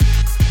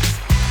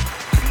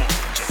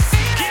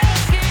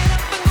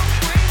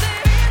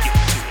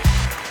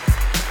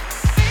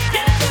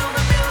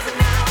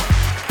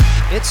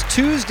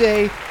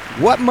Tuesday.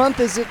 What month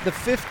is it? The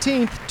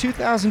 15th,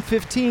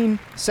 2015,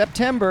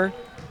 September.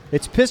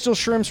 It's Pistol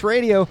Shrimps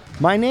Radio.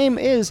 My name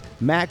is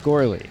Matt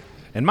Gorley.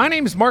 And my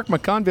name is Mark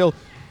McConville.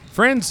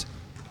 Friends,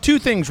 two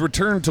things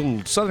returned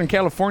to Southern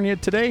California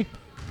today.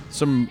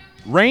 Some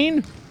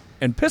rain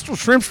and Pistol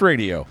Shrimps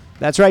Radio.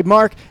 That's right,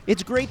 Mark.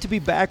 It's great to be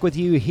back with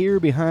you here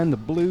behind the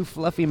blue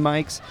fluffy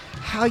mics.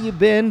 How you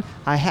been?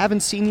 I haven't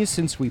seen you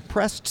since we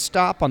pressed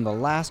stop on the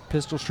last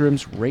Pistol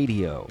Shrimps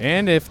Radio.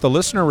 And if the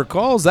listener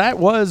recalls, that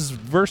was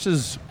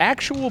versus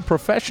actual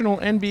professional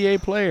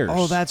NBA players.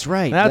 Oh, that's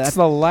right. That's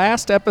the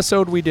last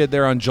episode we did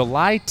there on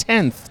July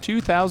 10th,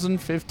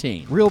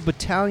 2015. Real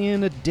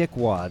battalion of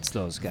dickwads,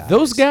 those guys.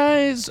 Those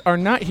guys are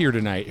not here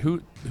tonight.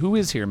 Who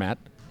is here, Matt?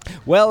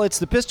 Well, it's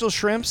the Pistol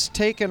Shrimps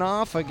taking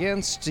off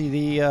against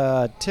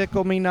the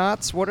Tickle Me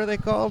Knots. What are they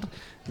called?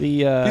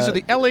 These are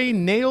the LA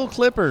Nail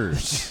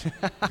Clippers.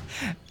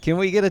 Can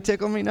we get a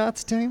Tickle Me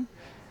Knots team?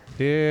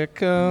 Here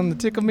come the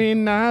Tickle Me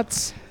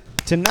Knots.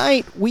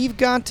 Tonight, we've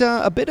got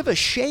a bit of a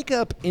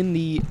shakeup in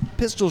the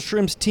Pistol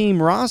Shrimps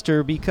team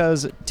roster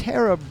because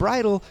Tara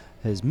Bridle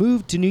has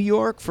moved to New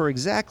York for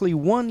exactly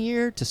 1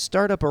 year to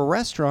start up a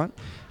restaurant.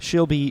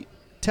 She'll be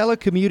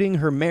telecommuting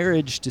her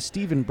marriage to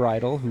Stephen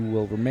Bridle, who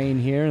will remain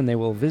here, and they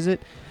will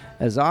visit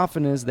as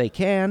often as they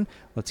can.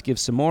 Let's give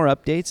some more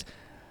updates.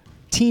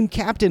 Team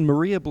captain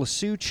Maria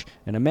Blasuch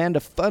and Amanda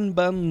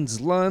Funbuns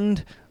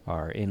Lund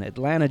are in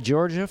Atlanta,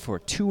 Georgia for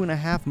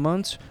 2.5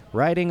 months,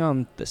 writing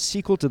on the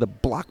sequel to the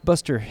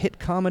blockbuster hit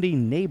comedy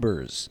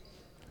Neighbors.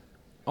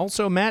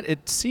 Also, Matt,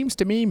 it seems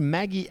to me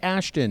Maggie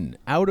Ashton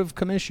out of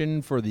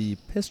commission for the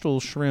Pistol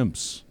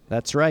Shrimps.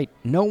 That's right.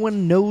 No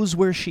one knows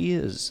where she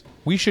is.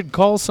 We should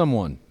call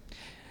someone.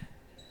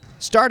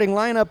 Starting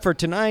lineup for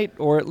tonight,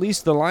 or at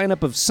least the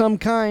lineup of some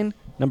kind.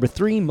 Number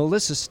 3,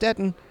 Melissa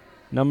Stetton.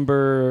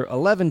 Number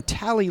 11,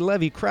 Tally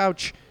Levy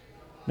Crouch.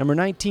 Number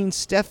 19,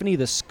 Stephanie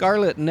the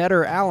Scarlet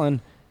Netter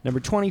Allen.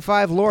 Number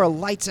 25, Laura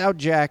Lights Out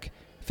Jack.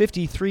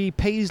 53,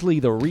 Paisley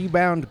the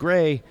Rebound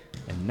Gray.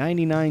 And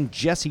 99,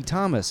 Jesse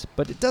Thomas.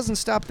 But it doesn't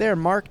stop there.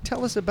 Mark,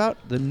 tell us about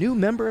the new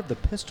member of the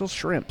Pistol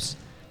Shrimps.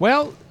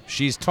 Well,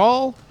 she's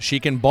tall, she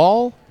can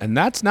ball, and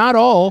that's not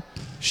all.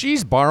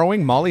 She's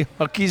borrowing Molly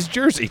Huckey's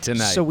jersey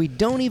tonight. So we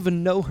don't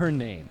even know her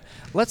name.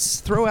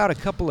 Let's throw out a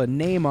couple of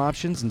name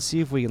options and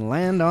see if we can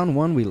land on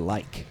one we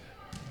like.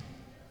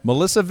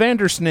 Melissa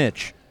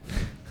Vandersnitch.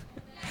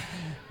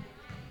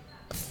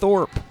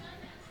 Thorpe.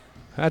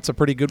 That's a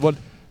pretty good one.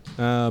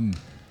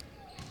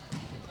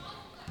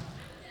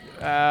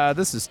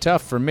 This is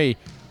tough for me.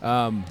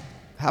 How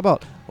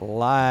about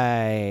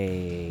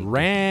Ranst.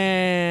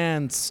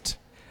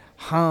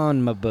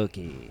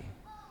 Hanma-Boogie.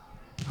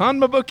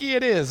 Hanma-Boogie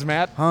it is,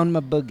 Matt.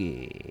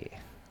 Hanma-Boogie.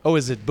 Oh,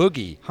 is it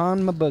Boogie?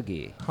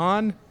 Hanma-Boogie.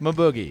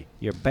 Hanma-Boogie.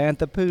 You're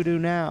Bantha Poodoo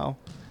now.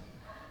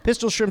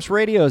 Pistol Shrimps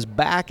Radio is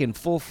back in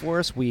full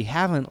force. We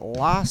haven't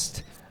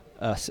lost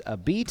a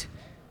beat.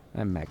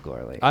 I'm Matt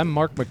Gorley. I'm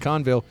Mark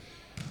McConville.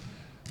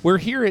 We're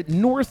here at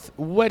North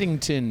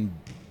Weddington,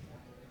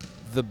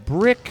 the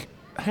Brick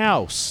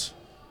House.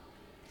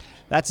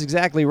 That's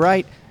exactly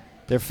right.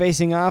 They're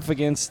facing off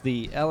against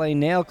the LA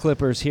Nail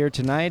Clippers here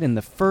tonight in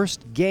the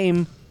first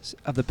game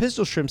of the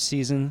Pistol Shrimp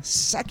season,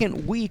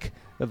 second week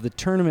of the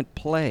tournament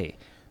play.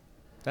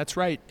 That's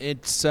right.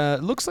 It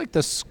looks like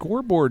the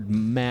scoreboard,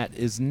 Matt,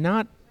 is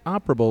not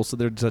operable, so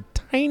there's a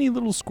tiny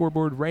little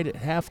scoreboard right at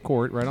half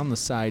court, right on the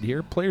side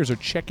here. Players are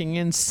checking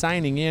in,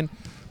 signing in,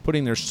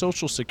 putting their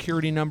social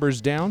security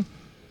numbers down.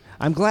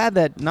 I'm glad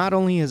that not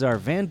only has our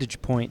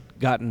vantage point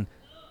gotten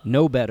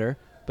no better,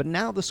 but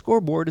now the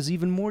scoreboard is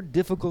even more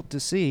difficult to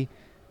see,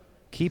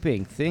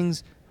 keeping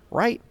things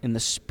right in the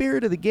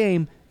spirit of the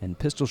game and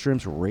Pistol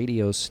Shrimp's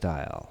radio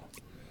style.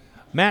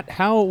 Matt,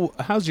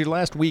 how's your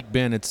last week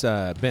been? It's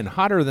been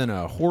hotter than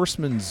a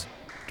horseman's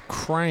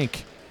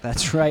crank.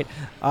 That's right.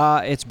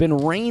 It's been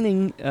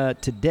raining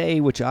today,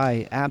 which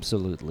I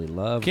absolutely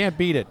love. Can't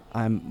beat it.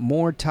 I'm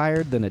more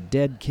tired than a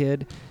dead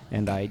kid,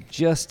 and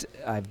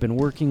I've been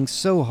working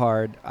so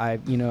hard. As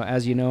you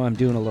know, I'm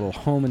doing a little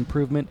home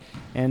improvement,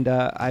 and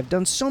I've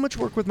done so much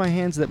work with my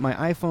hands that my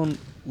iPhone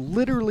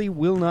literally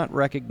will not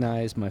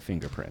recognize my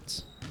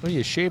fingerprints. Well,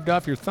 you shaved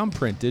off your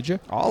thumbprint, did you?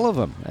 All of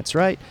them. That's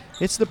right.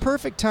 It's the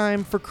perfect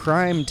time for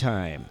Crime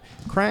Time.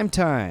 Crime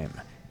Time.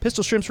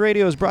 Pistol Shrimps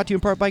Radio is brought to you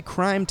in part by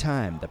Crime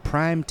Time, the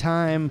prime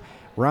time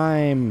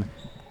rhyme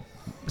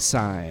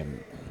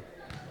sign.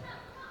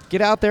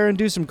 Get out there and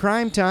do some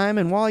crime time,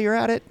 and while you're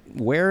at it,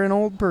 wear an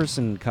old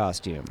person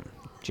costume.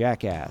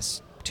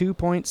 Jackass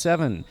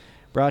 2.7,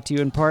 brought to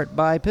you in part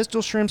by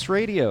Pistol Shrimps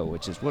Radio,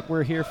 which is what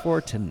we're here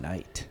for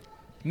tonight.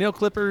 Nail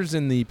Clippers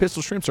and the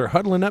Pistol Shrimps are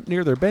huddling up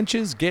near their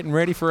benches, getting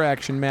ready for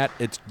action, Matt.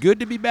 It's good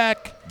to be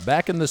back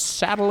in the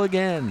saddle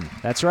again.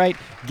 That's right.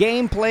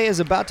 Gameplay is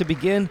about to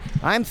begin.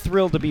 I'm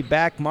thrilled to be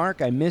back,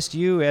 Mark. I missed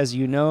you, as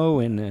you know,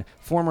 in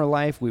former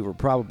life, we were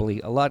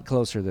probably a lot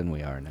closer than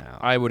we are now.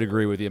 I would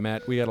agree with you,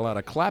 Matt. We got a lot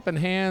of clapping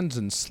hands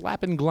and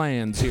slapping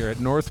glands here at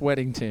North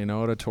Weddington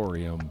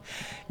Auditorium.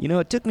 You know,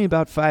 it took me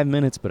about 5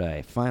 minutes, but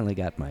I finally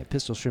got my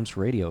Pistol Shrimps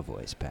radio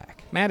voice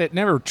back. Matt, it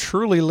never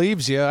truly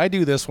leaves you. I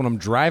do this when I'm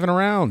driving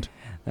around.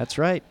 That's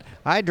right.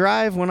 I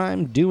drive when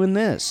I'm doing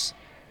this.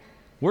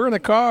 We're in a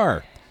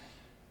car.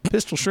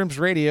 Pistol Shrimps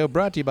Radio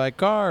brought to you by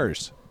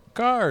Cars.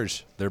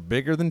 Cars, they're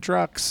bigger than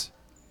trucks.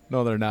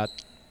 No, they're not.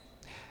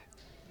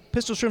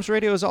 Pistol Shrimps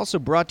Radio is also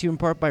brought to you in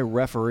part by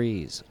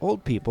referees,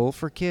 old people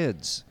for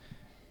kids.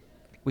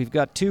 We've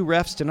got 2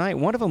 refs tonight.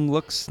 One of them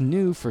looks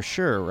new for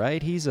sure,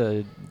 right? He's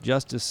a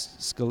Justice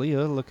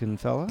Scalia-looking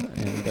fella.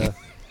 And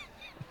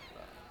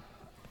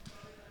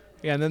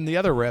yeah, and then the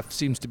other ref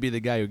seems to be the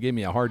guy who gave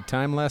me a hard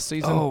time last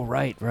season. oh,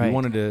 right. He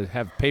wanted to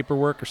have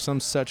paperwork or some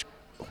such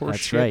horse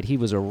That's shit. right. He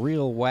was a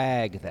real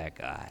wag, that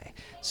guy.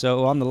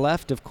 So on the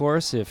left, of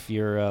course, if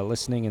you're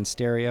listening in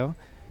stereo,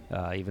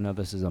 even though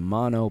this is a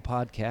mono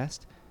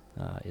podcast,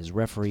 is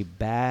referee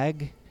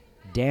Bag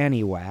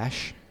Danny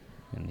Wash.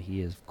 And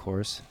he, of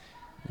course,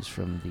 is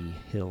from the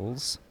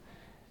Hills.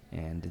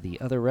 And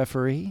the other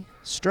referee,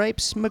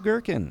 Stripes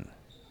McGurkin.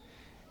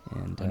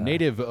 And A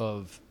native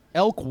of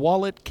Elk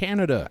Wallet,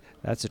 Canada.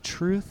 that's a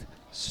truth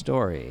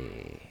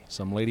story.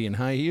 Some lady in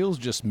high heels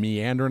just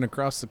meandering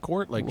across the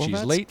court like Well, she's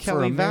that's late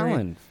Kelly for a marriage.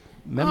 Vallon,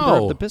 member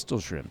Oh, of the Pistol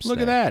Shrimps. Look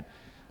at there. that.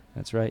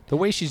 That's right. The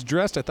way she's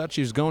dressed, I thought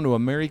she was going to a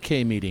Mary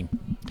Kay meeting.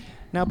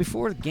 Now,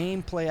 before the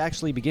gameplay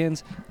actually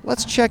begins,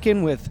 let's check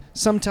in with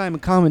sometime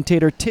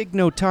commentator Tig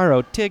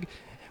Notaro. Tig,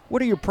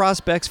 what are your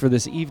prospects for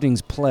this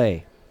evening's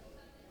play?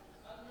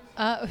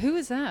 Who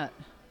is that?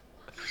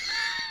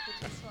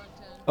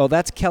 Oh,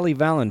 that's Kelly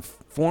Vallon,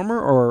 former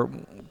or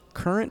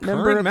current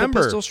member of member.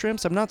 the Pistol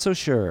Shrimps? I'm not so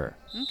sure.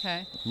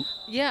 Okay.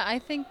 Yeah, I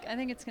think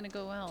it's going to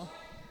go well.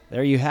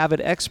 There you have it,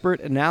 expert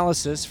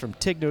analysis from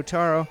Tig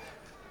Notaro,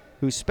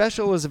 whose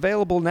special is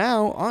available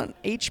now on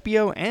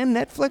HBO and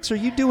Netflix. Are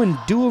you doing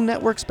dual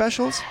network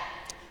specials?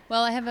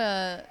 Well,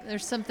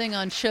 there's something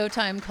on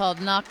Showtime called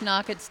Knock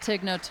Knock, It's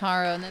Tig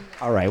Notaro, and then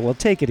All right, well,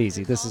 take it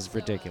easy. This is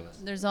ridiculous.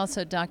 there's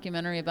also a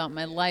documentary about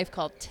my life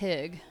called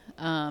Tig.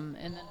 And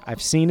then,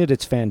 I've seen it.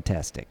 It's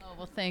fantastic. oh,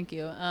 well, thank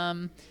you.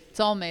 It's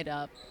all made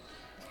up.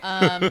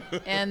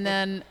 And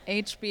then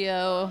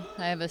HBO,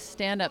 I have a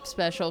stand-up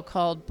special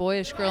called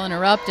Boyish Girl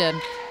Interrupted.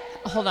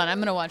 Hold on, I'm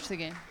going to watch the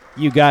game.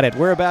 You got it.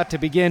 We're about to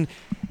begin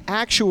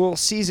actual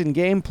season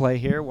gameplay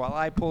here while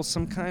I pull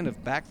some kind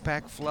of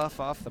backpack fluff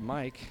off the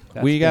mic.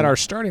 That's We got been- our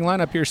starting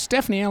lineup here.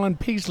 Stephanie Allen,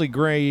 Paisley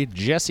Gray,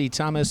 Jesse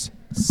Thomas,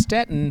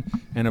 Stetton,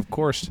 and, of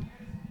course,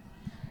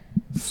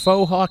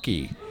 Faux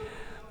Hockey.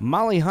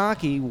 Molly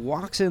Hockey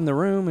walks in the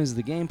room as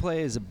the gameplay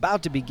is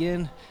about to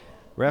begin.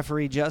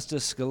 Referee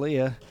Justice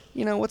Scalia.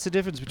 You know, what's the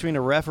difference between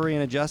a referee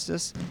and a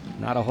justice?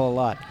 Not a whole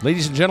lot.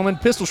 Ladies and gentlemen,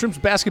 Pistol Shrimps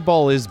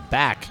basketball is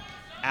back.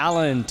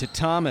 Allen to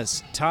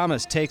Thomas.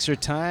 Thomas takes her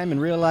time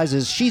and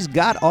realizes she's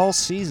got all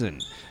season.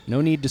 No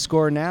need to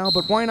score now,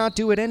 but why not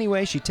do it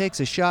anyway? She takes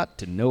a shot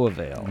to no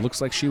avail. Looks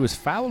like she was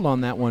fouled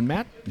on that one,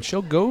 Matt, and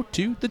she'll go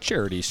to the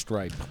charity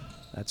stripe.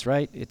 That's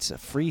right. It's a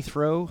free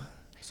throw.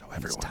 So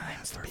It's time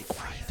for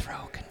free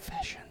throw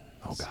confession.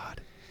 Oh,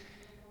 God.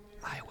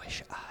 I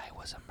wish I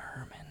was a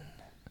merman.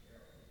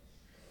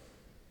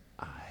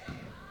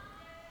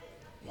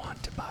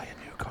 Want to buy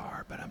a new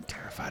car, but I'm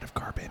terrified of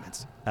car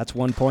payments. That's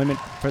 1 point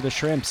for the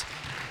Shrimps.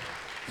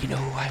 You know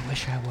who I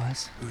wish I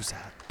was? Who's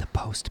that? The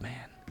postman.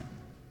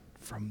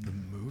 From the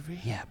movie?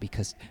 Yeah,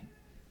 because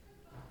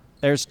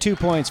there's 2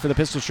 points for the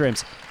Pistol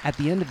Shrimps. At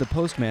the end of the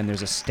postman,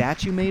 there's a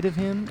statue made of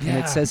him, and Yeah.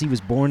 it says he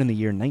was born in the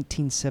year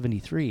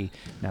 1973.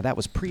 Now, that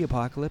was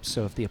pre-apocalypse,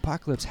 so if the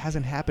apocalypse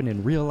hasn't happened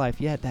in real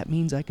life yet, that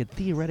means I could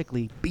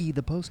theoretically be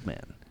the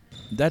postman.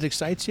 That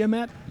excites you,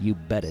 Matt? You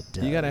bet it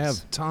does. You got to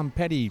have Tom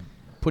Petty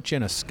put you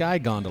in a sky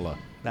gondola.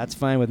 That's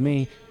fine with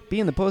me.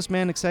 Being the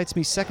postman excites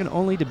me second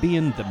only to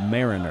being the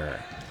mariner.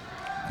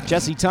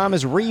 Jesse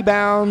Thomas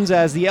rebounds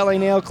as the LA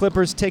Nail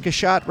Clippers take a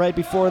shot right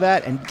before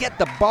that and get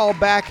the ball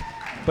back,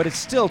 but it's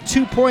still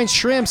 2 points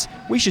Shrimps.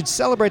 We should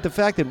celebrate the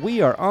fact that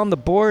we are on the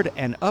board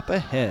and up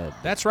ahead.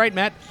 That's right,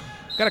 Matt.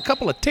 Got a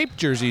couple of tape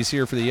jerseys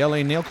here for the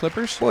LA Nail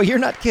Clippers. Boy, you're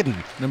not kidding.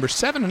 Number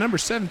 7 and number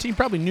 17,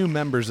 probably new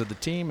members of the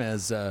team,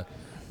 as a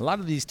lot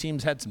of these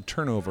teams had some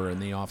turnover in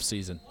the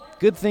offseason.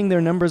 Good thing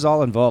their numbers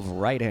all involve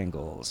right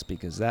angles,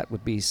 because that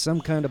would be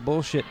some kind of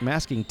bullshit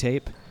masking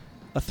tape.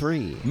 A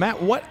 3.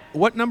 Matt,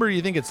 what number do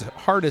you think it's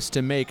hardest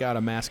to make out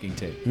of masking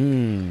tape?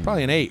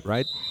 Probably an 8,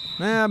 right?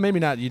 Maybe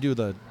not. You do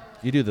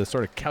the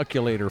sort of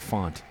calculator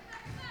font.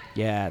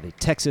 Yeah, the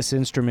Texas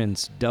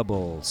Instruments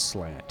double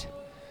slant.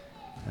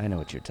 I know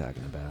what you're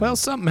talking about. Well,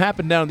 something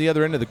happened down the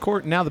other end of the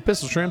court. Now the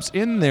Pistol Shrimps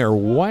in their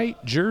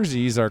white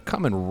jerseys are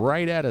coming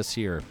right at us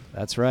here.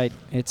 That's right.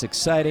 It's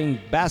exciting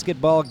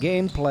basketball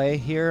gameplay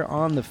here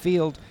on the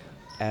field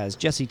as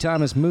Jesse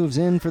Thomas moves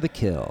in for the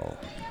kill.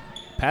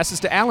 Passes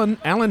to Allen.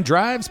 Allen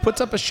drives,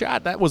 puts up a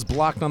shot. That was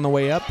blocked on the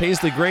way up.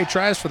 Paisley Gray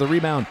tries for the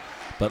rebound.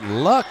 But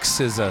Lux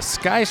is a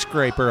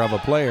skyscraper of a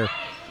player.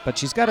 but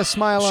she's got a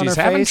smile on her She's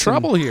face. having and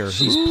trouble here.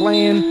 She's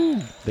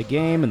playing the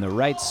game in the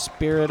right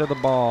spirit of the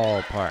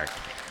ballpark.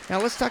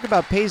 Now let's talk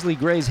about Paisley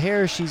Gray's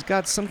hair. She's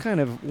got some kind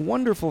of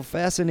wonderful,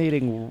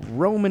 fascinating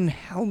Roman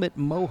helmet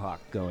mohawk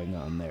going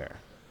on there.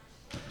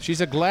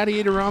 She's a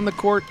gladiator on the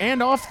court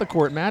and off the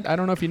court, Matt. I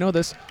don't know if you know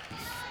this.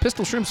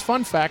 Pistol Shrimp's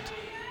fun fact,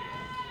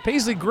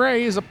 Paisley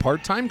Gray is a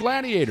part-time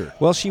gladiator.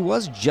 Well, she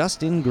was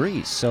just in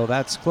Greece, so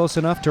that's close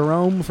enough to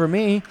Rome for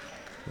me.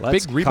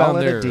 Let's Big rebound call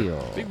it there. a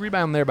deal. Big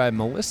rebound there by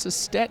Melissa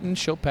Stetton.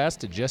 She'll pass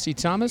to Jessie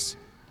Thomas.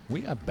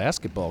 We got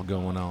basketball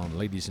going on,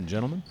 ladies and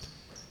gentlemen.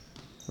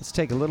 Let's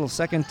take a little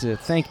second to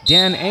thank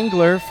Dan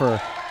Engler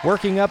for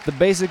working up the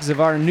basics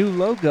of our new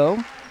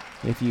logo.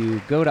 If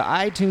you go to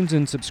iTunes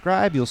and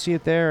subscribe, you'll see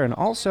it there. And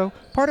also,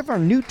 part of our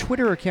new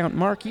Twitter account,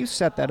 Mark, you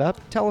set that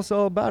up. Tell us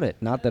all about it.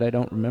 Not that I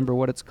don't remember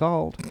what it's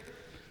called.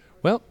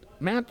 Well,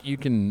 Matt, you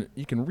can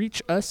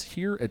reach us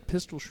here at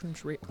Pistol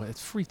Shrimps Radio. Well,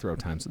 it's free throw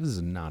time, so this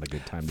is not a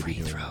good time to be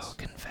doing this.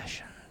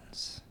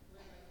 Confessions.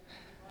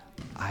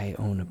 I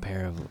own a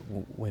pair of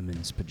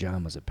women's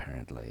pajamas,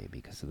 apparently,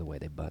 because of the way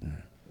they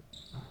button.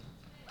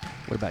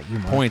 What about you,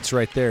 Mark? Points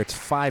right there. It's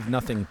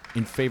 5-0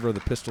 in favor of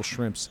the Pistol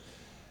Shrimps.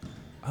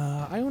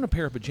 I own a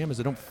pair of pajamas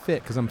that don't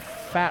fit because I'm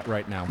fat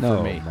right now. No,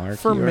 for me. Mark,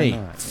 for you are me.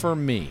 not. For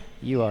me.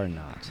 You are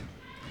not.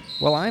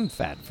 Well, I'm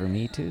fat for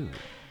me, too.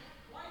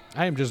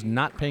 I am just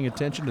not paying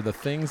attention to the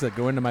things that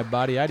go into my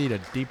body. I'd eat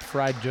a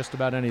deep-fried just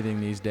about anything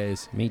these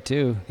days. Me,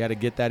 too. Got to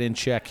get that in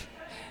check.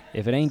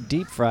 If it ain't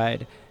deep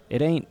fried,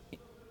 it ain't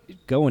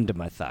going to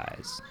my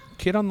thighs.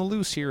 Kid on the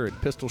loose here at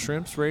Pistol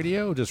Shrimps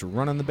Radio, just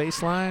running the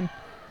baseline.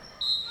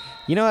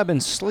 You know, I've been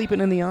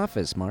sleeping in the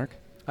office, Mark.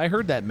 I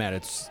heard that, Matt.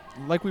 It's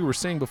like we were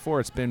saying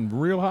before. It's been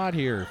real hot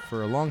here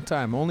for a long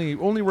time. Only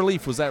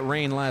relief was that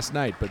rain last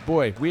night. But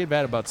boy, we have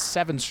had about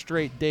 7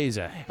 straight days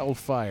of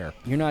hellfire.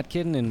 You're not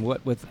kidding. And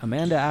what with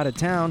Amanda out of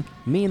town,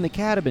 me and the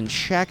cat have been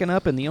shacking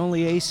up in the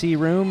only AC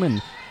room,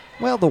 and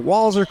well, the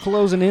walls are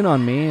closing in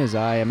on me as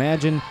I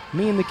imagine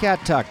me and the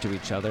cat talk to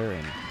each other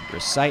and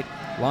recite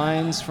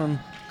lines from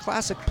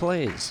classic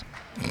plays.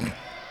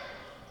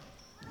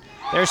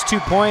 There's 2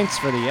 points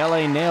for the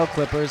LA Nail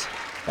Clippers.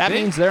 That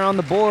means they're on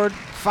the board,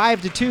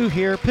 5-2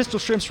 here. Pistol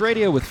Shrimps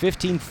Radio with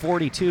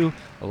 15:42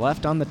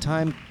 left on the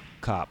time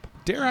cop.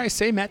 Dare I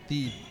say, Matt,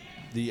 the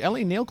LA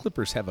Nail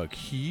Clippers have a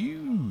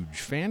huge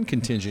fan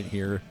contingent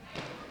here.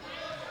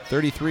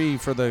 33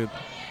 for the,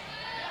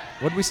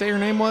 what did we say her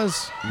name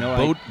was?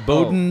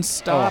 Bowden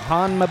Stop.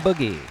 Hanma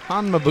Boogie.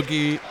 Hanma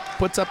Boogie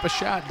puts up a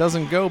shot,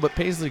 doesn't go, but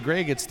Paisley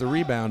Gray gets the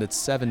rebound. It's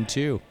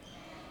 7-2.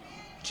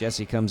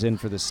 Jessie comes in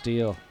for the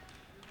steal.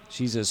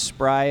 She's as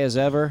spry as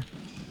ever,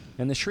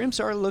 and the Shrimps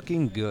are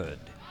looking good.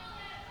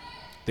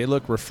 They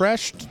look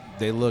refreshed.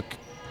 They look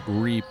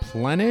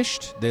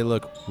replenished. They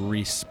look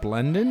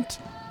resplendent.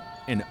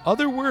 And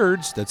other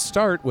words that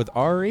start with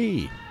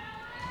R-E.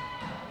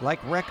 Like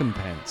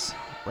recompense,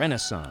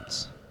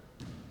 renaissance.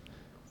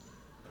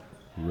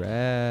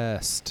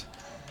 Rest.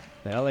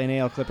 The LA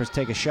Nail Clippers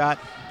take a shot.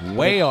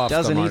 Way It off the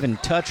doesn't mark. even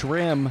touch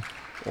rim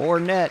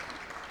or net.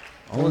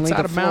 Well, Only it's out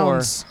the of floor.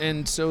 bounds,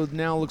 and so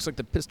now it looks like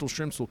the Pistol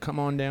Shrimps will come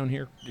on down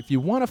here. If you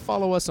want to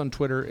follow us on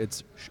Twitter,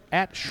 it's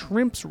at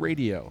Shrimps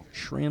Radio.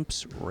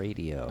 Shrimps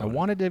Radio. I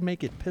wanted to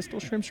make it Pistol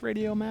Shrimps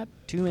Radio, Matt.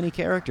 Too many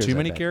characters. Too I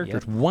many bet.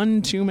 characters. Yep.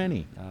 One too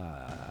many.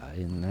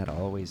 Isn't that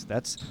always?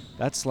 That's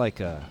like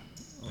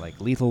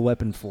Lethal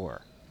Weapon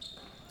 4.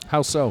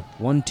 How so?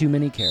 One too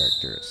many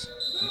characters.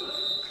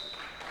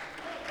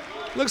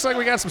 Looks like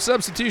we got some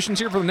substitutions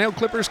here for the Nail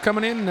Clippers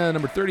coming in.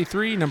 Number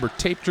 33, number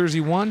tape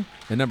jersey 1,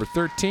 and number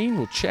 13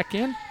 will check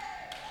in.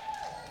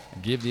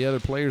 Give the other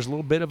players a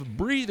little bit of a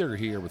breather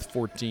here with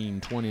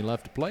 14:20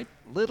 left to play.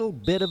 Little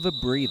bit of a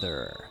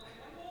breather.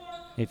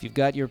 If you've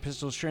got your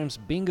Pistol Shrimps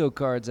bingo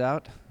cards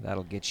out,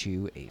 that'll get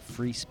you a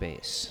free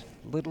space.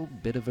 Little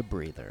bit of a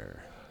breather.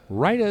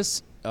 Write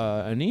us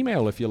an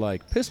email if you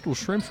like,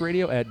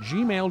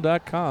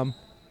 pistolshrimpsradio@gmail.com.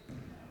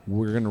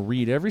 We're going to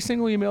read every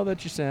single email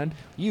that you send.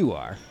 You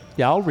are.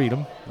 Yeah, I'll read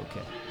them.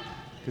 Okay.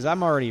 Because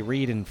I'm already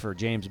reading for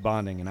James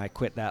Bonding, and I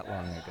quit that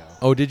long ago.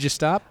 Oh, did you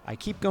stop? I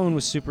keep going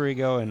with Super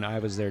Ego, and I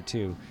was there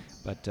too.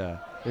 But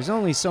there's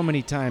only so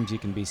many times you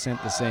can be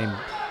sent the same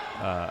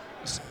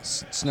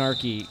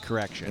snarky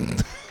correction.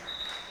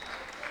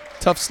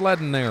 Tough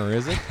sledding there,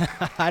 is it?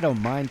 I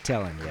don't mind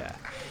telling you.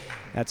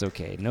 That's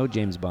okay. No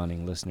James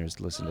Bonding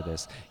listeners listen to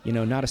this. You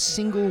know, not a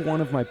single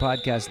one of my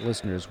podcast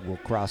listeners will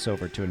cross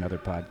over to another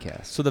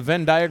podcast. So the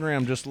Venn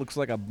diagram just looks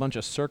like a bunch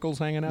of circles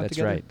hanging out That's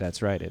together? right.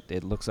 That's right.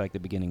 It looks like the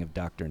beginning of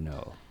Dr.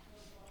 No.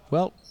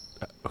 Well,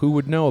 who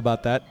would know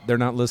about that? They're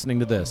not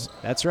listening to this.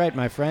 That's right,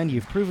 my friend.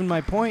 You've proven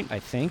my point, I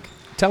think.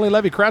 Telly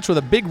Levy Crouch with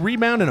a big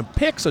rebound and a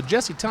pick so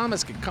Jessie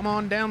Thomas can come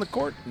on down the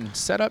court and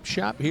set up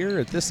shop here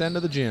at this end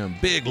of the gym.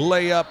 Big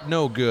layup,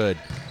 no good.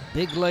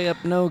 Big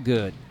layup, no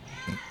good.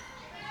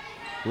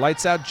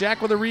 Lights out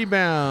Jack with a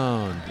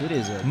rebound. It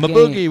is a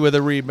Maboogie with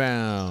a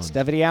rebound.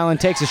 Stephanie Allen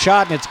takes a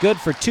shot, and it's good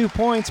for 2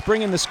 points,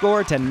 bringing the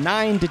score to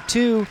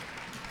 9-2.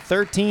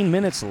 13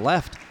 minutes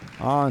left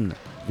on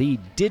the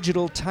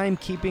digital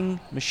timekeeping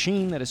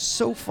machine that is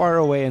so far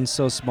away and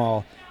so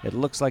small, it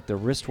looks like the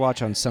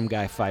wristwatch on some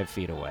guy 5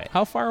 feet away.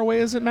 How far away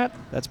is it, Matt?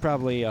 That's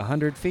probably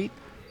 100 feet.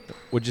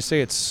 Would you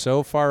say it's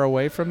so far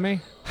away from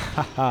me?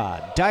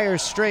 Haha. Dire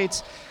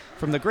Straits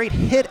from the great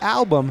hit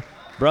album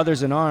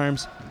Brothers in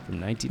Arms from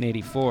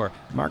 1984.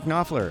 Mark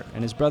Knopfler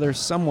and his brother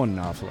Someone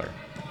Knopfler.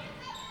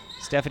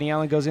 Stephanie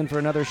Allen goes in for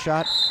another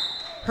shot.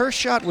 Her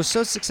shot was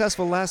so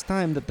successful last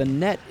time that the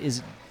net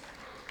is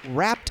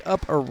wrapped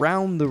up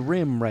around the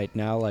rim right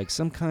now like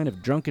some kind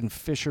of drunken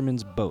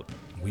fisherman's boat.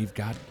 We've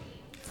got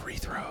free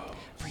throw.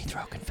 Free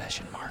throw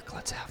confession, Mark.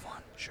 Let's have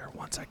one. Sure,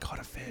 once I caught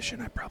a fish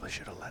and I probably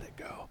should have let it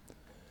go.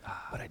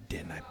 But I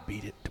didn't. I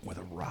beat it with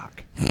a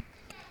rock.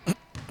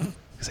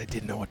 Because I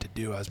didn't know what to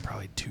do. I was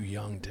probably too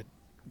young to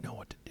know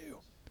what to do.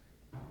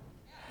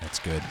 That's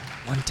good.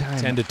 One time,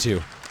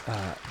 10-2.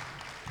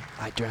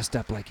 I dressed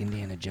up like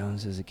Indiana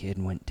Jones as a kid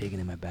and went digging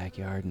in my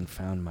backyard and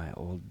found my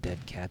old dead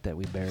cat that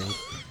we buried,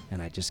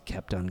 and I just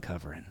kept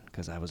uncovering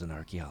because I was an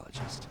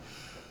archaeologist.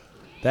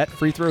 That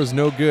free throw is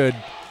no good.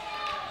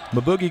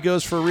 Maboogie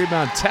goes for a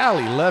rebound.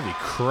 Tally Levy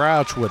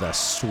Crouch with a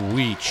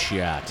sweet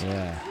shot.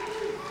 Yeah.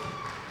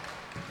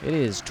 It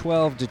is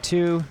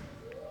 12-2.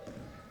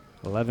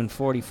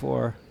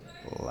 11:44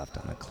 left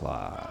on the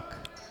clock.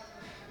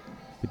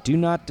 But do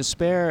not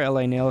despair,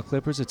 LA Nail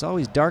Clippers. It's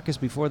always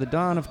darkest before the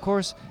dawn. Of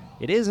course,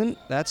 it isn't.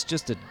 That's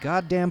just a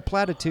goddamn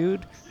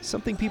platitude.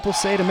 Something people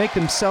say to make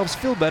themselves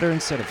feel better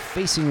instead of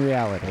facing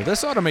reality. Well,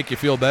 this ought to make you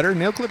feel better.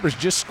 Nail Clippers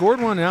just scored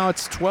one. Now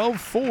it's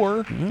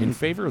 12-4 in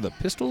favor of the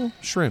Pistol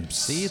Shrimps.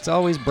 See, it's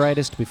always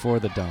brightest before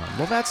the dawn.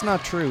 Well, that's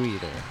not true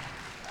either.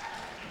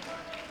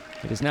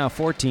 It is now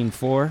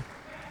 14-4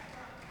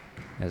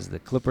 as the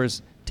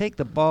Clippers take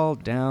the ball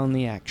down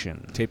the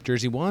action. Tape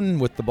jersey 1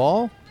 with the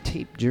ball.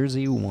 Tape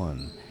jersey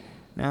 1.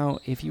 Now,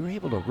 if you were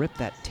able to rip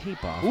that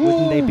tape off,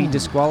 wouldn't they be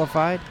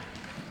disqualified?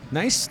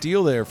 Nice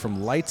steal there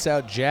from Lights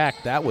Out Jack.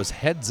 That was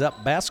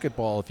heads-up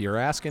basketball, if you're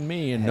asking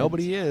me, and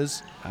nobody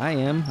is. I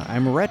am.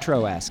 I'm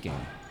retro asking.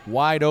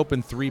 Wide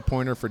open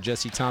three-pointer for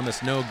Jesse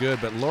Thomas. No good,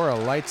 but Laura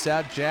Lights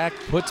Out Jack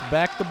puts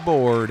back the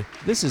board.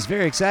 This is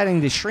very exciting.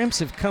 The Shrimps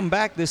have come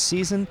back this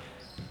season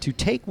to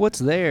take what's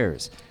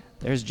theirs.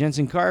 There's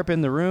Jensen Karp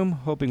in the room,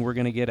 hoping we're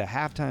going to get a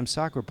halftime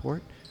sock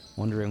report,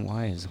 wondering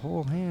why his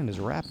whole hand is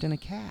wrapped in a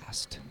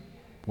cast.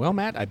 Well,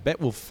 Matt, I bet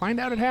we'll find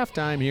out at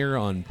halftime here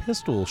on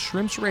Pistol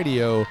Shrimps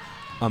Radio,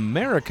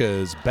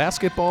 America's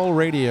basketball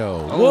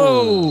radio.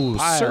 Oh,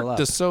 whoa, Cirque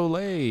du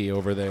Soleil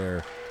over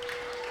there.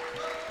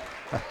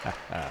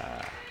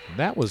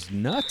 That was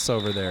nuts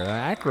over there.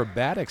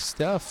 Acrobatic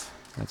stuff.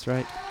 That's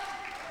right.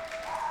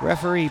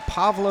 Referee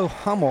Pavlo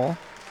Hummel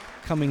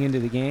coming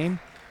into the game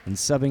and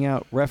subbing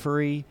out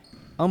referee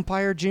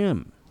Umpire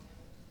Jim.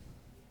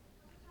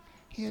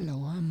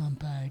 Hello, I'm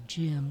Umpire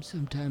Jim.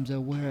 Sometimes I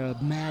wear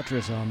a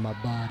mattress on my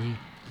body.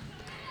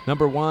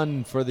 Number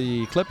 1 for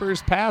the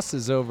Clippers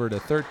passes over to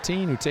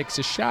 13, who takes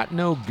a shot.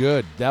 No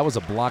good. That was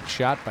a blocked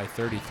shot by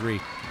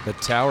 33. The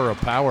Tower of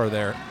Power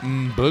there.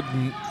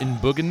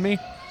 Boogin me?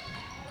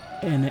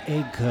 And an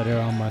egg cutter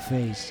on my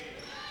face.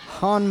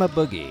 Han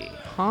Maboogie.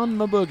 Han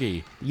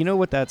Maboogie. You know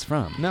what that's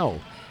from?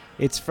 No.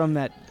 It's from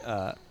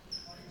that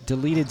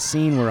deleted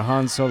scene where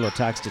Han Solo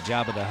talks to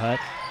Jabba the Hutt.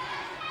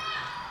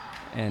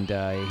 And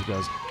he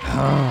goes,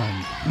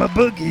 Han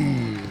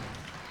Maboogie.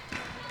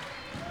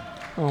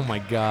 Oh, my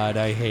God.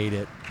 I hate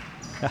it.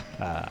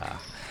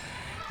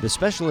 The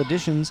special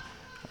editions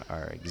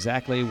are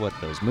exactly what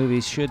those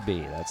movies should be.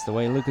 That's the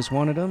way Lucas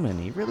wanted them, and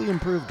he really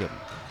improved them.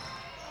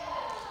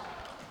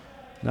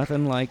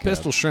 Nothing like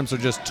Pistol Shrimps are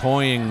just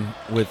toying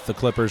with the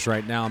Clippers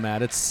right now,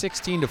 Matt. It's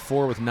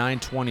 16-4 with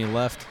 9:20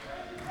 left.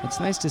 It's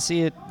nice to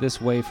see it this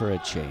way for a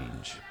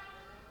change.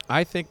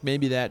 I think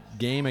maybe that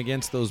game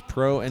against those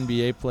pro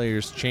NBA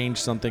players changed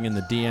something in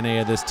the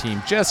DNA of this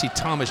team. Jessie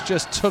Thomas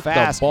just took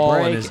Fast the ball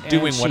break, and is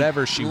doing she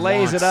whatever she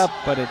lays wants. it up,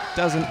 but it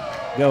doesn't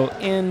go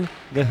in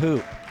the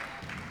hoop.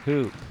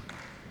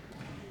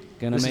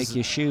 Gonna This make is-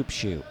 you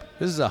shoop.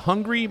 This is a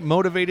hungry,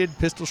 motivated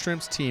Pistol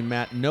Shrimps team,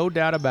 Matt. No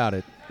doubt about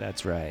it.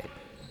 That's right.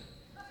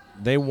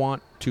 They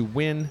want to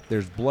win.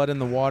 There's blood in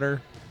the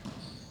water.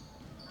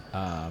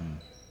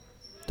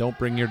 Don't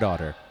bring your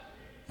daughter.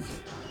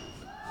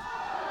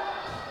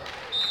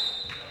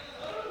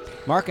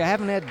 Mark, I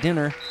haven't had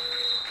dinner.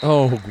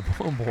 Oh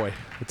boy.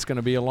 It's going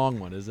to be a long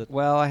one, is it?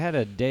 Well, I had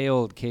a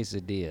day-old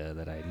quesadilla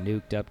that I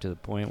nuked up to the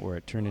point where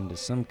it turned into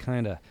some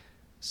kind of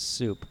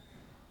soup.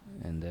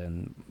 And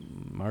then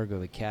Margot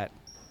the cat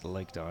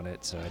licked on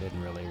it, so I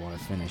didn't really want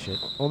to finish it.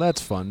 Well,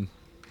 that's fun.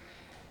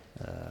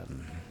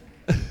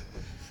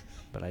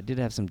 But I did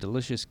have some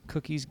delicious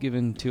cookies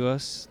given to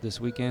us this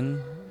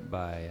weekend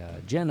by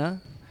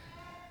Jenna,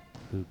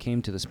 who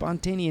came to the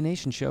Spontanea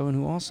Nation show and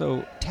who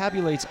also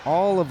tabulates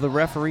all of the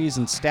referees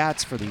and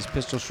stats for these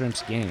Pistol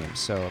Shrimps games.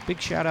 So a big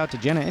shout out to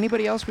Jenna.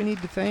 Anybody else we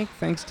need to thank?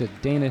 Thanks to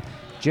Dana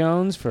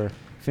Jones for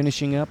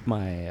finishing up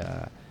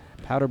my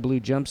powder blue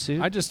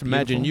jumpsuit. I just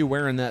imagine Beautiful. you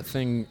wearing that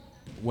thing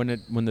when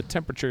the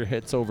temperature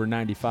hits over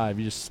 95,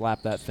 you just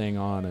slap that thing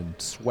on and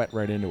sweat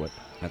right into it.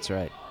 That's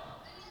right.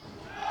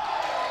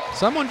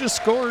 Someone just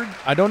scored.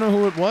 I don't know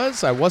who it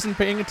was. I wasn't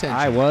paying attention.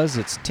 I was.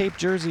 It's tape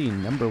jersey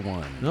number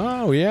 1.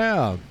 Oh,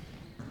 yeah.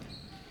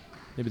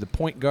 Maybe the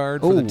point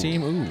guard for the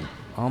team. Ooh.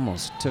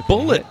 Almost took a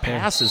Bullet hit there.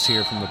 passes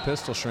here from the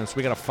Pistol Shrimps.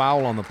 We got a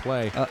foul on the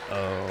play.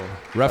 Uh-oh.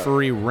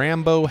 Referee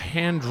Rambo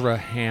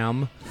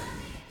Handraham.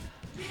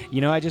 You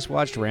know, I just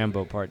watched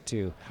Rambo Part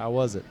 2. How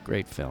was it?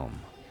 Great film.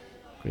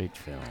 Great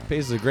film.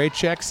 Paisley Gray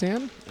checks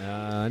in.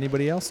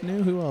 Anybody else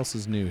new? Who else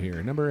is new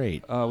here? Number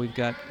 8. We've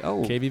got,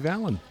 KV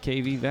Vallon.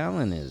 KV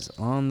Vallon is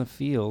on the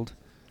field.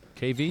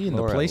 KV in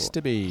the Laurel. place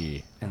to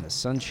be. And the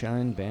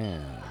Sunshine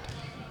Band.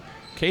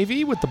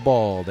 KV with the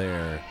ball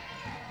there.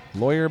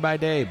 Lawyer by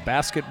day,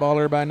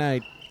 basketballer by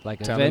night. Like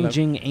Tally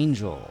Avenging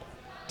Angel.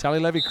 Tally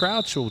Levy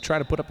Crouch will try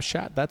to put up a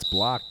shot. That's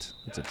blocked.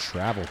 It's a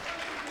travel.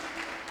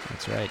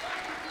 That's right.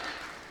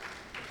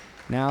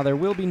 Now, there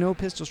will be no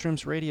Pistol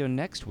Shrimps radio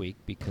next week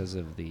because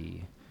of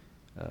the,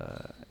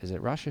 is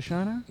it Rosh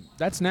Hashanah?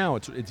 That's now.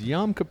 It's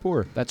Yom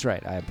Kippur. That's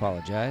right. I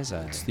apologize.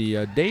 It's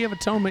the Day of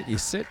Atonement. You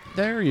sit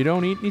there, you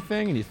don't eat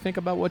anything, and you think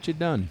about what you've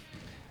done.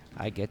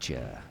 I get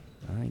you.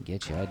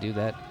 I do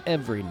that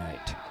every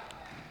night.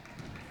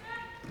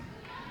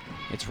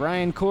 It's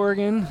Ryan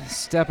Corrigan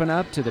stepping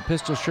up to the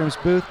Pistol Shrimps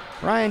booth.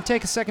 Ryan,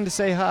 take a second to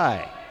say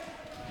hi.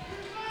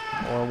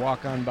 Or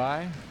walk on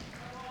by.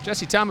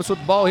 Jesse Thomas with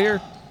the ball here.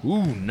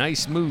 Ooh,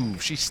 nice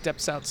move. She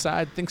steps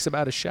outside, thinks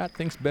about a shot,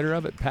 thinks better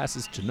of it,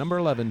 passes to number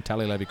 11,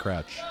 Tally Levy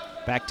Crouch.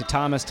 Back to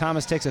Thomas.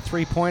 Thomas takes a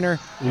three-pointer,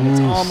 and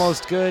it's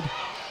almost good.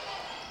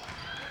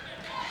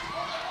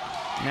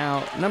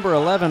 Now, number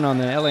 11 on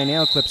the LA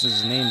Nail Clips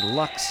is named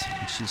Lux,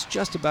 and she's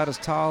just about as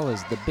tall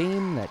as the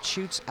beam that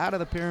shoots out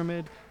of the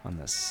pyramid on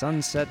the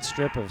Sunset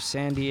Strip of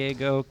San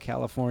Diego,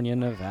 California,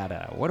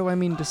 Nevada. What do I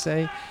mean to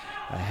say?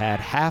 I had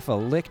half a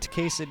licked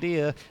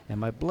quesadilla, and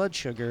my blood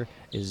sugar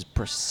is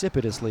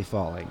precipitously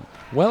falling.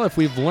 Well, if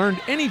we've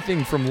learned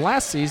anything from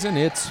last season,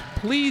 it's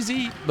please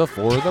eat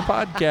before the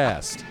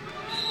podcast.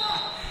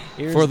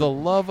 For the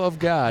love of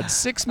God,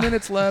 6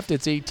 minutes left.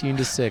 It's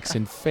 18-6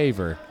 in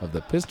favor of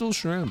the Pistol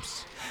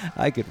Shrimps.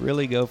 I could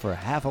really go for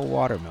half a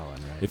watermelon,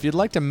 right? If you'd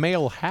like to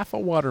mail half a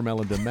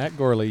watermelon to Matt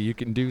Gorley, you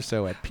can do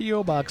so at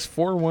P.O. Box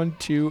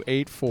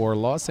 41284,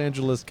 Los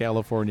Angeles,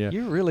 California.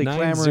 You're really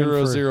clamoring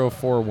for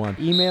 90041.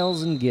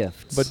 emails and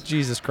gifts. But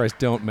Jesus Christ,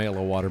 don't mail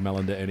a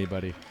watermelon to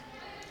anybody.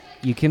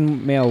 You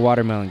can mail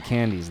watermelon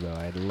candies, though.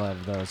 I'd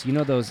love those. You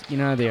know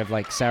how they have,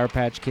 like, Sour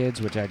Patch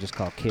Kids, which I just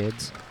call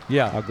kids?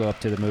 Yeah. I'll go up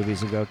to the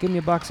movies and go, give me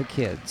a box of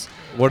kids.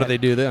 What do they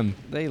do then?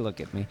 They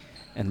look at me.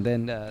 And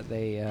then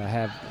they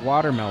have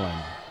watermelon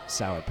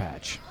Sour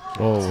Patch.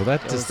 Oh,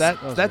 that Those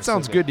are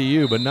sounds so good to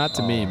you, but not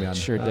to me, man. It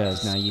sure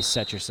does. Now, you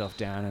set yourself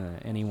down in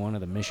any one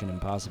of the Mission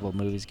Impossible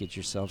movies, get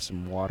yourself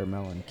some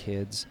watermelon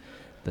kids,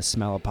 the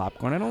smell of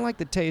popcorn. I don't like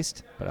the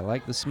taste, but I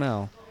like the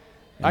smell.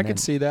 And I then can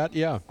see that,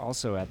 yeah.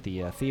 Also, at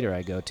the theater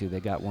I go to, they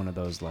got one of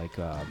those, like,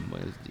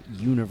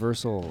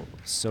 universal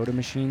soda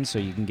machines, so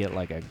you can get,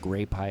 like, a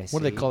grape high. What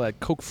do they call that?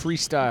 Coke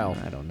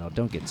Freestyle. I don't know.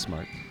 Don't get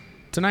smart.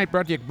 Tonight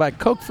brought to you by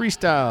Coke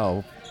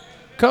Freestyle.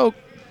 Coke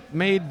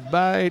made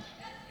by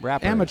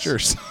Rappers.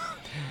 amateurs.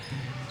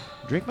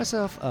 Drink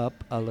myself up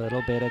a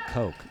little bit of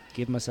Coke.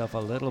 Give myself a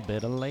little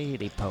bit of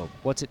lady poke.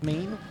 What's it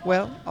mean?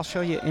 Well, I'll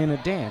show you in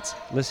a dance.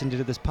 Listen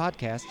to this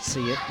podcast.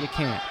 See it? You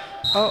can't.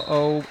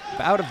 Uh-oh.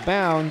 Out of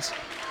bounds.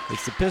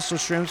 It's the Pistol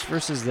Shrimps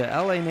versus the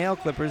LA Nail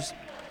Clippers.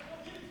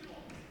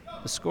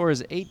 The score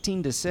is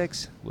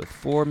 18-6 with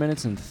 4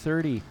 minutes and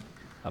 30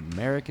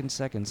 American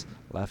seconds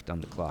left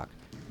on the clock.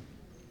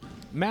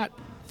 Matt,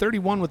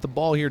 31 with the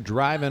ball here,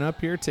 driving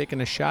up here, taking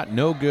a shot,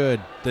 no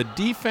good. The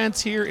defense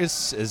here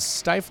is as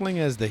stifling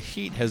as the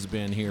Heat has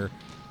been here.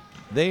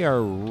 They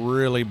are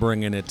really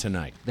bringing it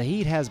tonight. The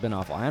heat has been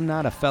awful. I'm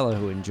not a fellow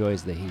who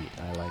enjoys the heat.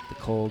 I like the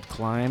cold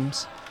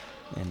climbs,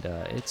 and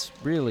it's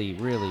really,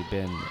 really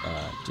been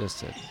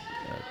just a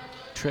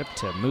trip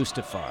to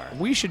Mustafar.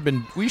 We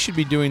should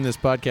be doing this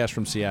podcast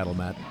from Seattle,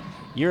 Matt.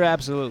 You're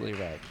absolutely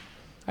right.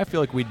 I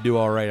feel like we'd do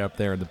all right up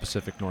there in the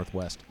Pacific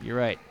Northwest. You're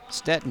right.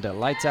 Stetton to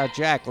Lights Out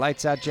Jack.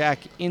 Lights Out Jack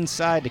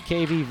inside to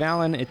KV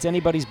Vallon. It's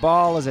anybody's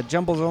ball as it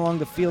jumbles along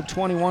the field.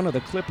 21 of the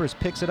Clippers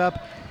picks it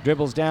up,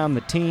 dribbles down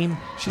the team.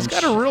 She's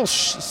got a real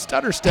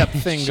stutter step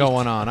thing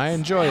going on. I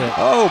enjoy it.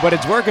 Oh, but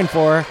it's working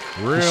for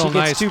her. Real She gets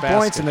nice 2 basket.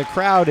 points, and the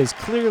crowd is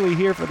clearly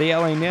here for the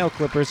LA Nail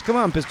Clippers. Come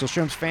on, Pistol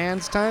Shrimps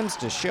fans. Time's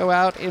to show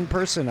out in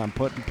person. I'm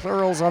putting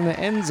plurals on the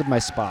ends of my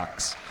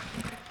Spocks.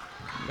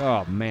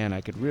 Oh, man,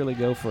 I could really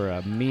go for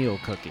a meal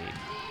cookie.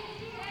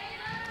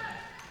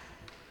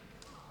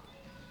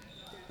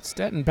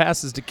 Stetton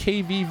passes to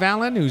KV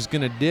Vallon, who's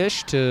going to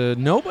dish to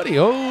nobody.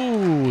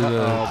 Oh, the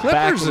Uh-oh, Clippers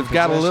back in have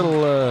got a possession.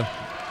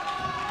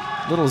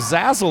 little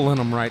zazzle in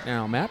them right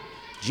now, Matt.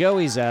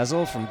 Joey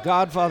Zazzle from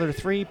Godfather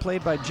 3,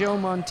 played by Joe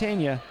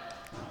Mantegna.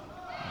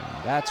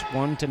 And that's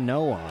one to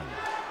know on.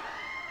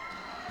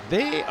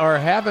 They are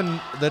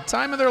having the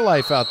time of their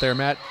life out there,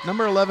 Matt.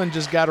 Number 11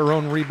 just got her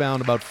own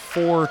rebound about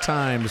 4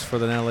 times for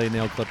the LA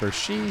Nail Clippers.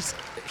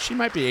 She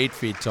might be 8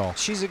 feet tall.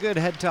 She's a good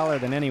head taller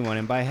than anyone,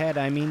 and by head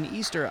I mean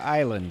Easter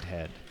Island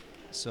head.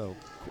 So,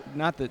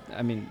 not that,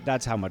 I mean,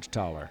 that's how much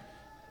taller.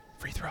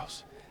 Free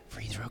throws.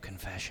 Free throw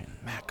confession.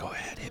 Matt, go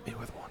ahead. Hit me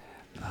with one.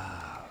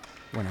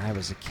 When I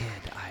was a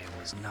kid, I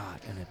was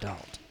not an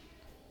adult.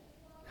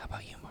 How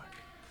about you, Mark?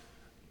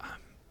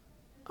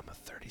 I'm a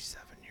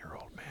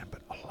 37-year-old man,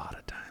 but a lot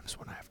of times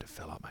when I have to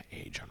fill out my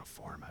age on a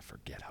form, I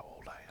forget how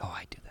old I am. Oh,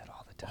 I do that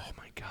all the time. Oh,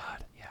 my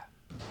God. Yeah.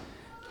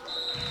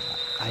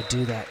 I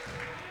do that,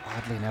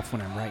 oddly enough,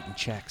 when I'm writing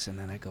checks, and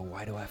then I go,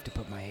 why do I have to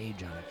put my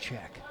age on a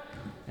check?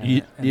 And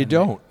You then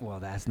don't. Well,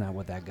 that's not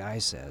what that guy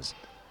says.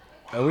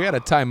 We got a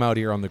timeout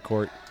here on the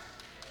court.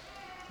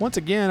 Once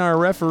again, our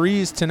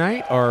referees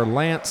tonight are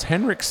Lance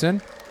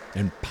Henriksen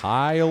and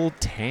Pyle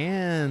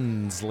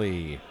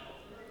Tansley.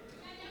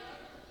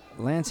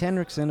 Lance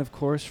Henriksen, of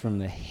course, from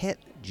the hit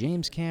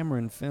James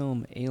Cameron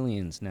film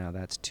Aliens. Now,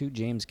 that's 2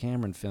 James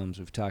Cameron films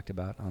we've talked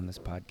about on this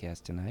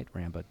podcast tonight.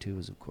 Rambo 2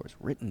 is, of course,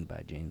 written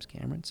by James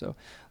Cameron. So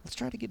let's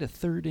try to get a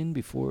third in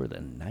before the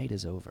night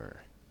is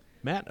over.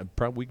 Matt,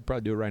 we could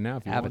probably do it right now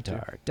if you want to.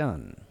 Avatar,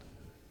 done.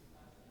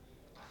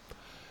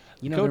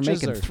 You know, Coaches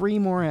they're making 3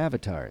 more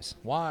Avatars.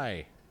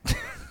 Why?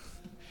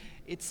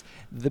 It's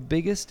the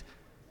biggest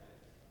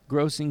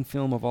grossing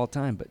film of all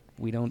time, but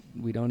we don't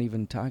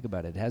even talk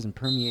about it. It hasn't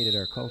permeated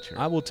our culture.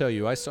 I will tell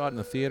you, I saw it in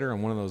the theater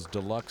on one of those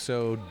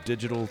Deluxo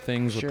digital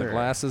things with the Sure,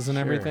 glasses and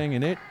sure. everything,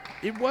 and it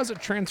was a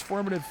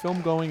transformative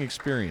film-going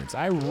experience.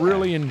 I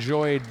really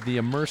enjoyed the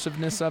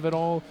immersiveness of it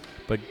all,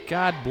 but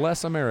God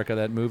bless America,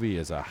 that movie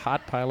is a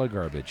hot pile of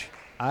garbage.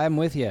 I'm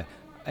with you.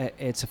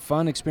 It's a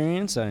fun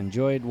experience. I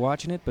enjoyed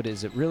watching it, but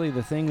is it really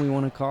the thing we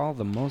want to call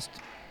the most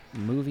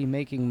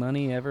movie-making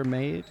money ever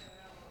made?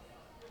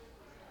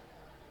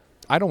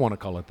 I don't want to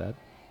call it that.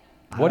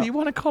 What do you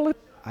want to call it?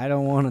 I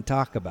don't want to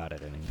talk about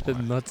it anymore.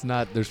 Then let's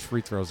not. There's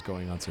free throws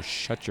going on, so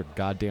shut your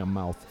goddamn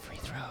mouth. Free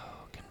throw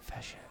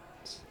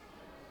confessions.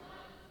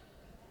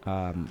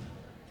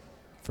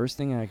 First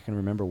thing I can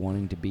remember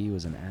wanting to be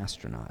was an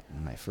astronaut,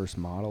 and my first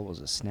model was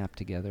a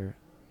snap-together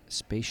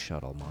space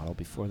shuttle model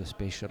before the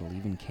space shuttle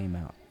even came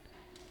out.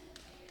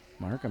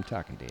 Mark, I'm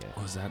talking to you.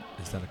 Oh, is that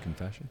a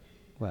confession?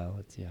 Well,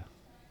 it's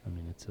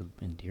an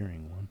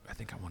endearing one. I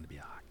think I wanted to be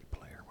a hockey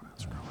player when I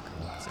was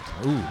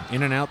growing up. Ooh,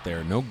 in and out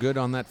there. No good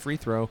on that free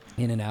throw.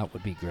 In and out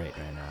would be great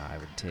right now. I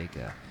would take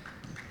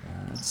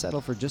I'd settle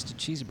for just a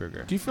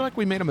cheeseburger. Do you feel like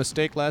we made a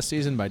mistake last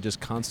season by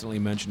just constantly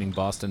mentioning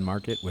Boston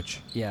Market,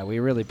 which Yeah, we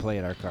really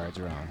played our cards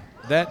wrong.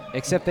 that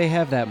Except they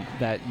have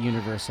that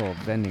universal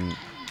vending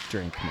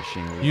drink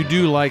machine. where you can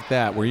do get- like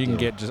that, where you can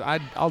Yeah. get just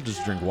I'll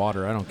just drink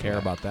water. I don't care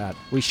about that.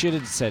 We should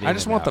have said I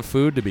just want the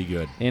food to be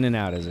good. In and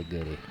out is a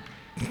goodie.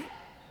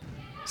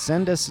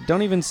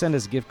 Don't even send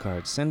us gift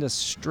cards. Send us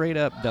straight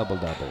up double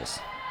doubles.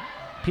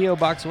 P.O.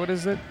 Box, what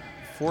is it?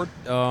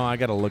 I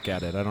got to look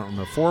at it. I don't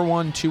remember.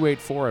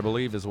 41284, I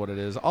believe, is what it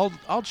is.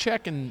 I'll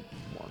check and,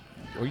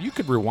 or you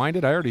could rewind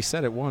it. I already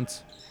said it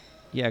once.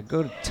 Yeah,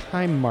 go to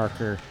time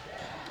marker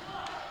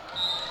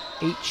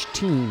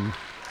 18.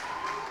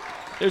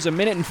 There's a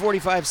minute and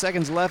 45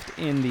 seconds left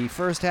in the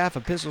first half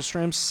of Pistol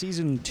Shrimps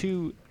Season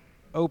 2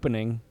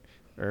 opening.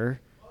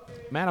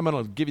 Matt, I'm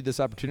going to give you this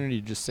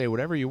opportunity to just say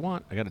whatever you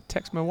want. I got to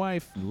text my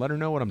wife and let her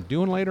know what I'm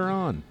doing later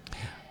on.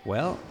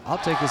 Well, I'll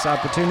take this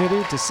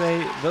opportunity to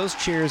say those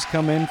cheers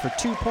come in for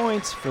 2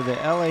 points for the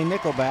LA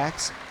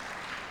Nickelbacks.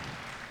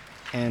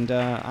 And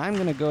I'm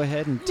going to go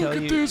ahead and tell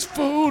you this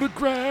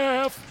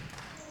photograph.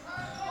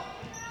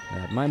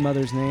 that my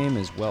mother's name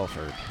is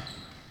Welford.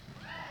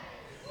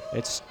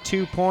 It's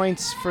 2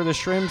 points for the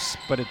Shrimps,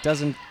 but it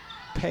doesn't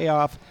pay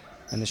off.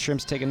 And the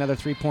Shrimps take another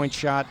 3-point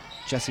shot.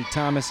 Jesse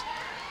Thomas.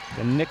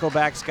 The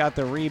Nickelbacks got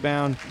the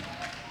rebound.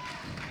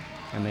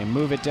 And they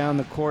move it down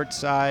the court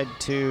side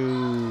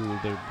to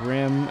the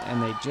rim,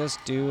 and they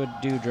just do a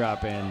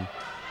dewdrop in.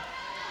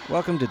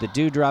 Welcome to the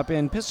Dewdrop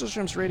Inn. Pistol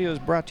Shrimps Radio is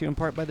brought to you in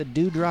part by the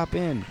Dewdrop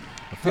Inn.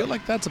 I feel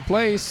like that's a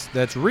place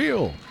that's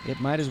real. It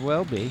might as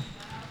well be.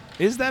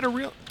 Is that a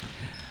real?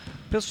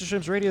 Pistol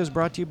Shrimps Radio is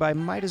brought to you by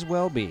Might As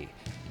Well Be.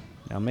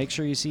 Now make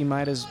sure you see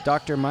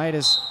Dr.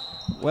 Midas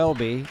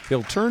Welby,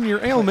 He'll turn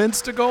your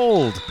ailments to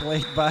gold.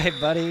 played by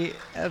Buddy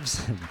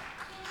Ebsen.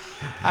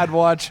 I'd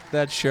watch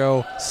that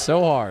show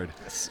so hard.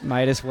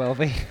 Midas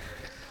Welby.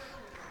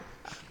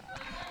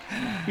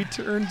 He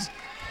turns.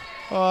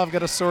 Oh, I've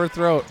got a sore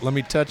throat. Let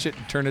me touch it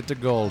and turn it to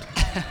gold.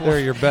 There,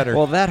 you're better.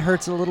 Well, that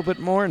hurts a little bit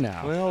more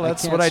now. Well,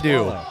 that's can't what I do.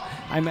 swallow.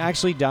 I'm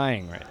actually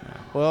dying right now.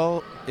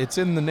 Well, it's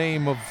in the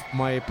name of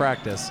my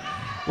practice.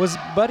 Was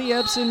Buddy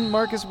Ebsen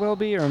Marcus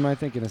Welby, or am I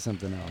thinking of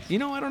something else? You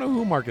know, I don't know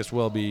who Marcus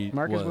Welby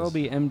Marcus was.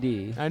 Welby,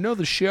 MD. I know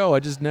the show. I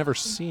just never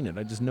seen it.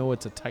 I just know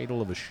it's a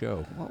title of a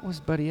show. What was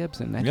Buddy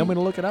Ebsen? You want me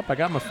to look it up? I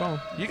got my phone.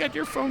 You got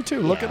your phone too.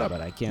 Look Yeah, it up. but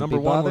I can't Number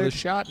be one with a bothered.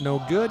 shot,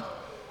 no good.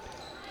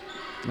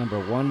 Number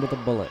 1 with a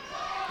bullet.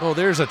 Oh,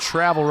 there's a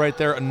travel right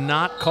there.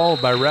 Not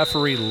called by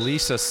referee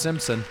Lisa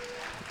Simpson.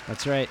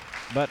 That's right.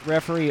 But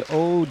referee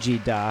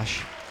OG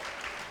Dash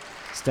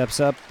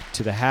steps up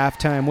to the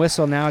halftime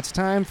whistle. Now it's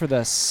time for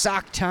the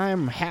Sock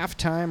Time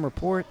halftime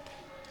report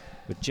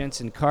with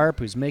Jensen Karp,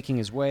 who's making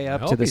his way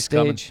up to hope the he's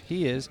coming. stage.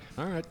 He is.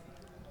 All right.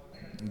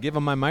 Give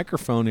him my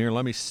microphone here.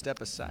 Let me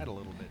step aside a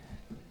little bit.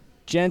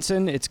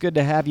 Jensen, it's good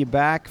to have you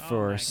back Oh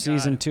for my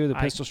Season God. 2 of the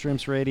Pistol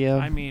Shrimps Radio.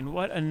 I mean,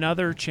 what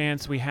another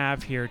chance we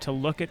have here to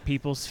look at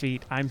people's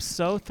feet. I'm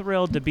so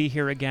thrilled to be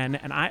here again,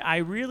 and I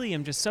really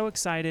am just so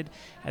excited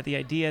at the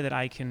idea that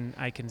I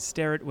can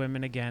stare at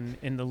women again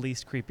in the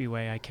least creepy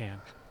way I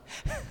can.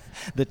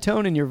 The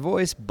tone in your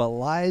voice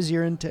belies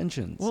your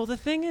intentions. Well, the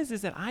thing is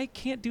that I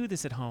can't do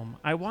this at home.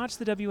 I watch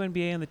the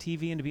WNBA on the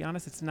TV, and to be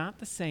honest, it's not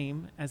the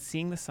same as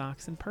seeing the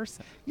Sox in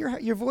person.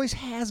 Your voice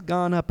has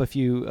gone up a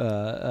few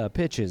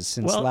pitches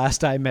since Well-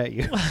 last I met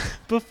you.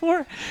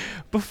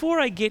 Before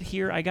I get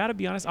here, I got to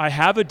be honest, I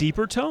have a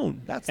deeper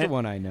tone. That's the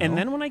one I know. And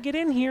then when I get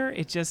in here,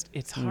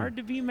 it's hard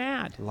to be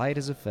mad. Light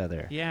as a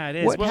feather. Yeah, it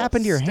is. What Well,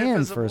 happened to your Stiff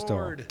hand, as a first of all?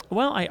 board.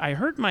 Well, I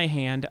hurt my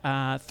hand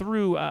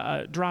through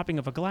a dropping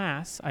of a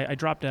glass. I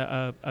dropped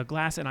a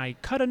glass and I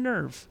cut a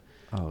nerve,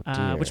 Oh,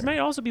 dear. which might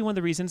also be one of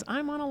the reasons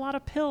I'm on a lot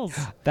of pills.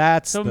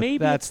 That's So the, maybe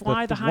that's it's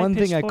why the one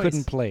thing high-pitched I voice.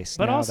 couldn't place.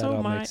 But Now also that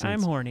all makes I'm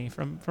sense. horny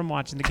from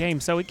watching the game,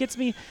 so it gets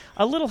me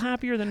a little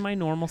happier than my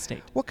normal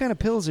state. What kind of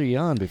pills are you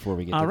on before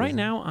we get to Right this?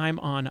 now, I'm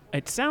on.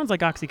 It sounds like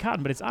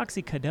OxyContin, but it's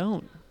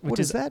oxycodone. What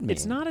does that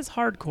It's mean? not as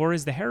hardcore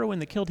as the heroin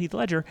that killed Heath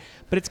Ledger,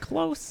 but it's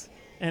close,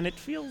 and it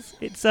feels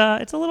it's a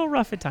little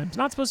rough at times.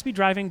 Not supposed to be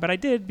driving, but I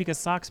did because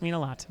socks mean a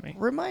lot to me.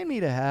 Remind me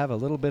to have a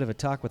little bit of a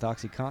talk with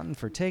OxyContin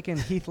for taking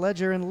Heath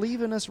Ledger and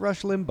leaving us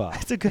Rush Limbaugh.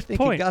 That's a good I think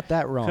point. you got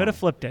that wrong. Could have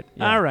flipped it.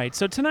 Yeah. All right.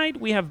 So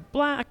tonight we have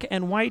black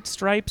and white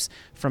stripes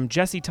from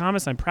Jessie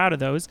Thomas. I'm proud of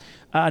those.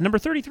 Number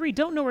 33.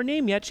 Don't know her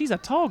name yet. She's a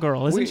tall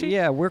girl, isn't she?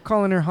 Yeah, we're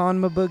calling her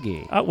Hanma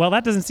Boogie. Well,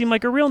 that doesn't seem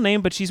like a real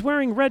name, but she's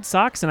wearing red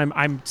socks, and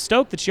I'm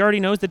stoked that she already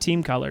knows the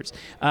team colors.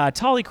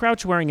 Tolly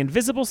Crouch wearing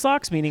invisible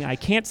socks, meaning I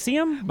can't see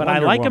them, but I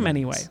Wonder like them Womans.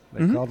 anyway.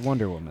 They're called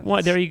Wonder Woman.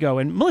 Well, there you go.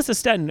 And Melissa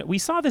Stetton, we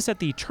saw this at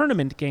the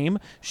tournament game.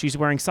 She's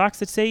wearing socks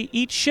that say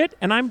 "Eat shit,"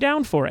 and I'm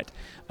down for it.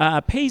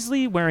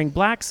 Paisley wearing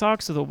black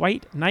socks with a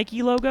white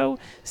Nike logo.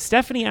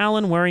 Stephanie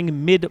Allen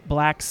wearing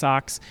mid-black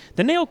socks.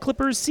 The Nail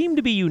Clippers seem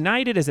to be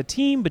united as a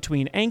team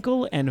between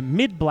ankle and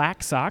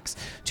mid-black socks.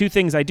 Two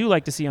things I do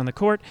like to see on the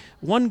court.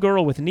 One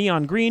girl with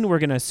neon green, we're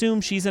going to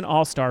assume she's an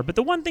all-star. But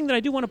the one thing that I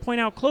do want to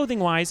point out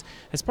clothing-wise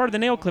as part of the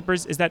Nail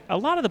Clippers is that a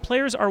lot of the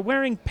players are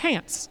wearing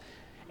pants.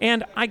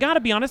 And I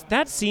gotta be honest,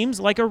 that seems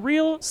like a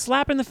real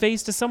slap in the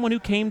face to someone who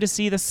came to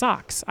see the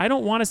Sox. I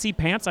don't want to see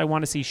pants. I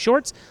want to see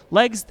shorts,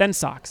 legs, then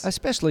socks.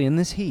 Especially in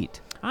this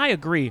heat. I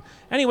agree.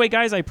 Anyway,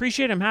 guys, I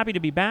appreciate it. I'm happy to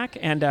be back.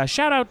 And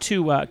shout out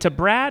to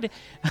Brad.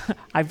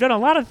 I've done a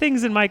lot of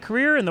things in my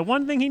career, and the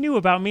one thing he knew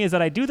about me is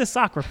that I do the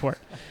sock report.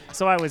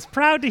 So I was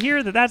proud to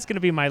hear that that's going to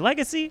be my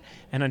legacy.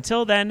 And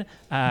until then,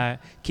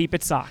 keep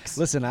it socks.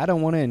 Listen, I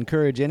don't want to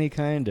encourage any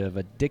kind of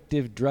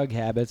addictive drug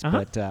habits,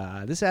 but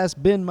this has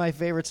been my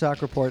favorite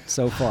sock report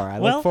so far. I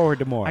look forward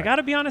to more. I got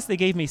to be honest, they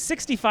gave me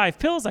 65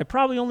 pills. I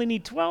probably only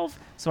need 12,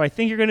 so I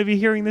think you're going to be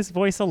hearing this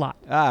voice a lot.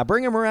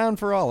 Bring them around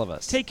for all of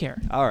us. Take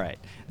care. All right.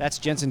 That's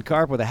Jensen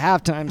Karp with a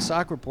halftime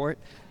sock report.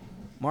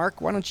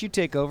 Mark, why don't you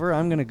take over?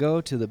 I'm going to go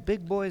to the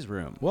big boys'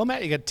 room. Well,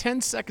 Matt, you got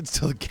 10 seconds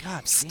till the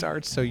game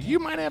starts, so you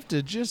might have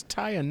to just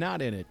tie a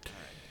knot in it.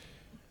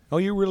 Oh,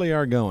 you really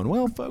are going.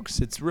 Well, folks,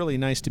 it's really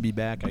nice to be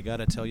back. I got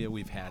to tell you,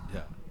 we've had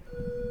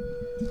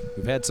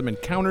some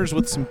encounters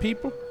with some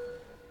people,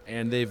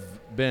 and they've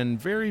been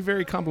very,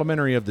 very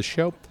complimentary of the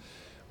show,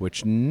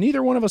 which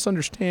neither one of us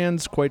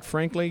understands, quite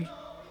frankly.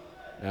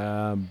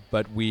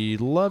 But we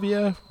love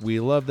you.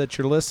 We love that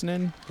you're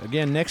listening.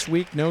 Again, next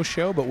week, no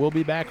show, but we'll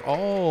be back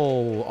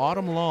all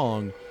autumn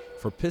long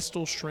for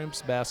Pistol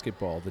Shrimps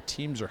basketball. The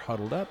teams are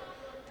huddled up.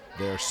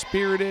 They're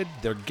spirited.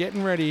 They're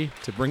getting ready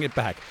to bring it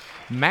back.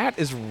 Matt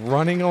is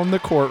running on the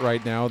court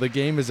right now. The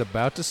game is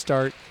about to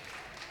start.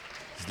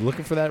 He's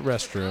looking for that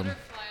restroom.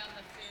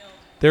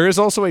 There is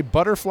also a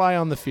butterfly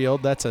on the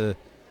field. That's a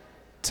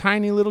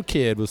tiny little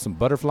kid with some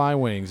butterfly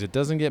wings. It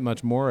doesn't get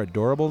much more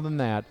adorable than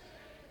that.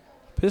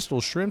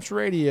 Pistol Shrimps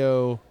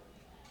Radio,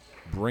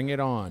 bring it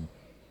on.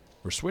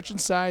 We're switching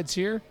sides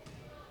here.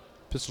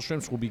 Pistol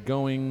Shrimps will be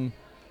going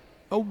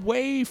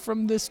away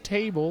from this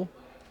table,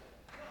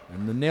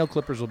 and the Nail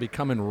Clippers will be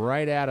coming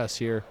right at us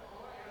here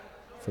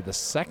for the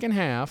second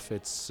half.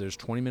 There's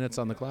 20 minutes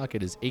on the clock.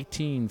 It is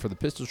 18 for the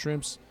Pistol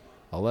Shrimps,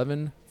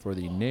 11 for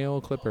the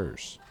Nail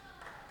Clippers.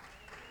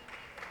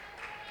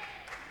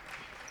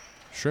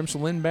 Shrimps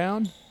will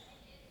inbound.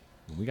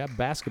 We got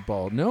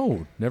basketball.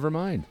 No, never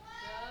mind.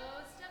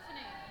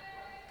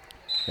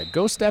 Yeah,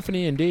 go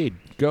Stephanie, indeed.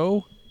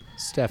 Go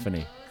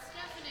Stephanie.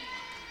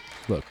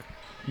 Look,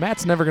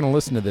 Matt's never going to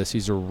listen to this.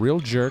 He's a real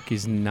jerk.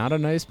 He's not a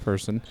nice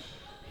person.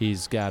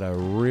 He's got a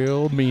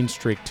real mean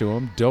streak to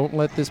him. Don't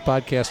let this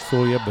podcast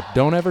fool you, but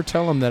don't ever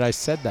tell him that I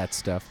said that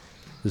stuff.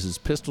 This is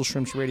Pistol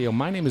Shrimps Radio.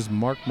 My name is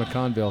Mark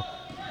McConville.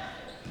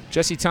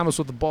 Jessie Thomas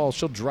with the ball.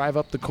 She'll drive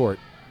up the court.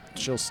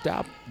 She'll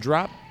stop,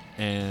 drop,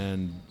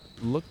 and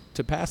look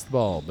to pass the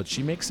ball. But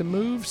she makes a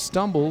move,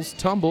 stumbles,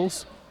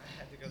 tumbles.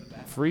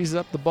 Frees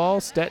up the ball.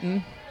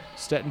 Stetton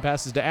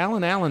passes to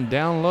Allen. Allen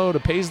down low to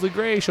Paisley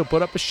Gray. She'll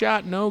put up a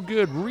shot. No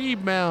good.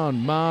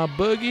 Rebound. Ma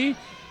Boogie.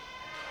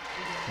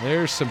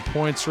 There's some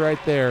points right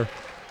there.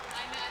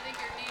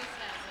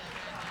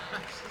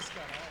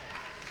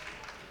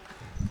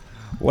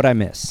 What'd I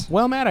miss?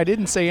 Well, Matt, I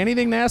didn't say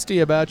anything nasty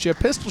about you.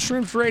 Pistol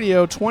Shrimps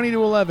Radio,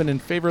 20-11 in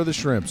favor of the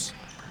Shrimps.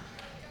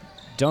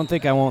 Don't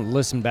think I won't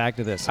listen back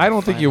to this. I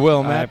don't think you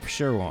will, Matt. I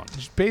sure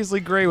won't. Paisley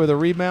Gray with a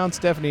rebound.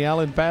 Stephanie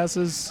Allen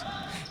passes.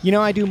 You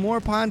know, I do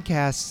more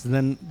podcasts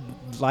than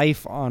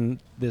life on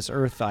this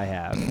earth I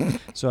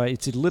have. So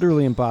it's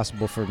literally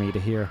impossible for me to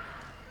hear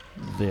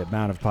the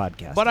amount of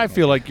podcasts. But I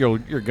feel like you're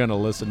going to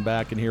listen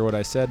back and hear what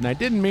I said. And I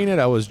didn't mean it.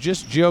 I was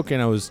just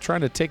joking. I was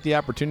trying to take the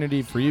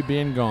opportunity for you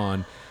being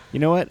gone. You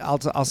know what?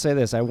 I'll say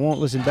this. I won't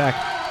listen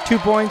back. 2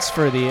 points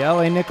for the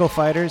LA Nickel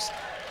Fighters.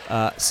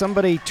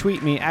 Somebody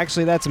tweet me.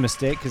 Actually, that's a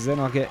mistake because then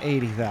I'll get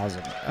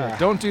 80,000.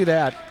 Don't do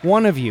that.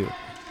 One of you.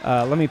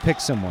 Let me pick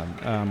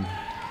someone.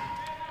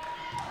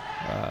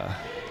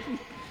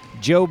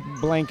 Joe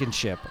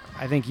Blankenship.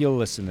 I think you'll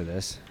listen to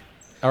this.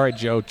 All right,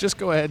 Joe, just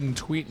go ahead and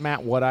tweet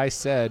Matt what I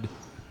said,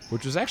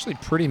 which was actually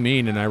pretty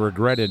mean, and I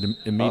regretted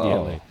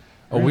immediately.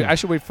 I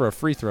should wait for a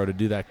free throw to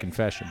do that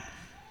confession.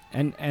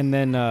 And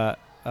then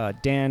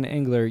Dan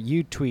Engler,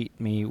 you tweet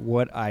me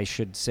what I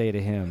should say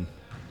to him.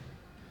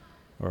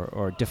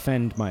 Or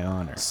defend my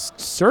honor.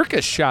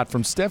 Circus shot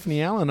from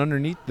Stephanie Allen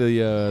underneath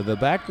the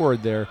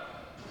backboard there.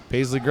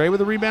 Paisley Gray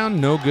with a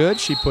rebound, no good.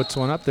 She puts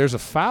one up. There's a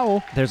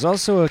foul. There's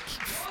also a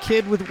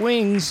kid with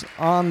wings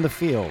on the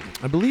field.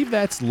 I believe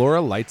that's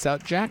Laura Lights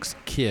Out Jack's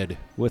kid.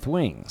 With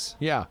wings.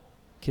 Yeah.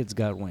 Kid's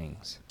got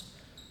wings.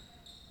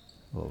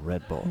 Little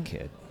Red Bull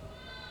kid.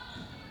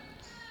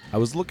 I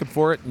was looking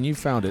for it, and you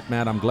found it,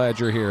 Matt. I'm glad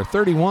you're here.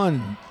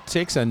 31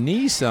 takes a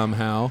knee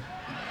somehow.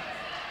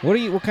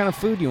 What kind of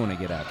food do you want to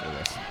get after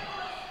this?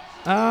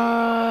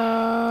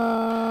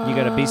 You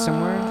got to be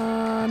somewhere?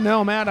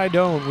 No, Matt, I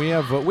don't. We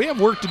have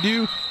work to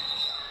do.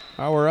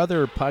 Our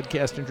other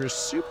podcast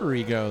interest, Super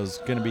Ego, is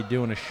going to be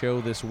doing a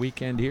show this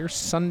weekend here,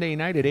 Sunday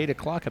night at 8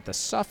 o'clock at the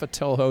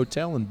Sofitel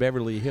Hotel in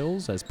Beverly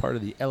Hills as part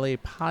of the LA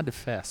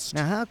Podfest.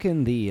 Now, how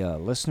can the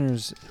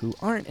listeners who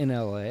aren't in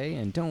LA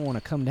and don't want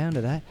to come down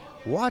to that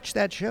watch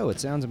that show?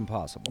 It sounds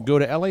impossible. Go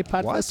to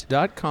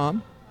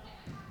lapodfest.com.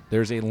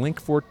 There's a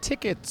link for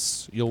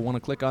tickets. You'll want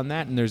to click on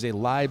that, and there's a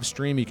live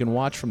stream you can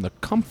watch from the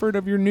comfort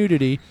of your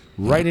nudity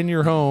right in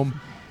your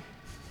home.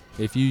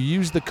 If you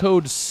use the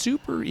code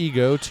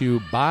SUPEREGO to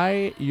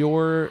buy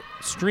your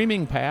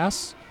streaming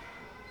pass,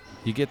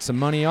 you get some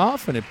money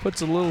off, and it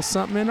puts a little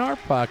something in our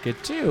pocket,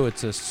 too.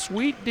 It's a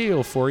sweet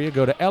deal for you.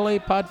 Go to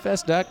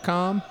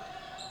lapodfest.com,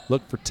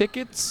 look for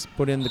tickets,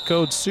 put in the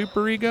code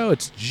SUPEREGO.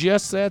 It's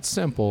just that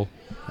simple.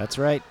 That's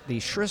right. The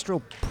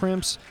Shristral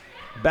Primps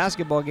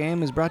basketball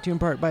game is brought to you in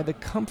part by The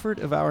Comfort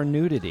of Our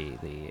Nudity,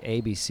 the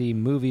ABC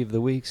movie of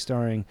the week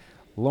starring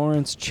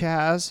Lawrence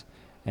Chaz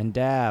and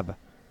Dab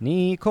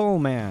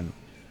Coleman.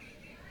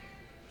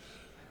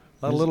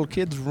 A lot of little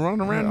kids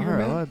running around here,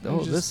 man.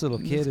 This little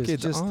kid is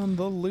just on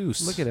the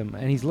loose. Look at him,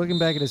 and he's looking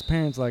back at his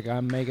parents like,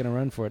 I'm making a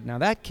run for it. Now,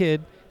 that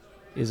kid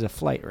is a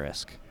flight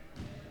risk.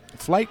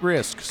 Flight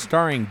Risk,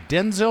 starring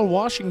Denzel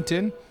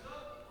Washington,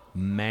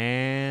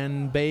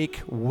 Man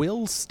Bake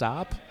Will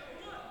Stop,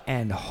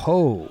 and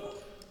Ho,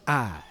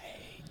 I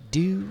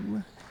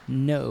Do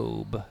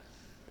Nobe.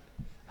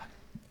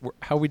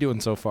 How are we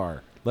doing so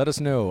far? Let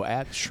us know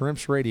at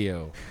Shrimps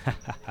Radio.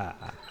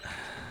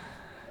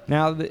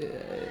 Now,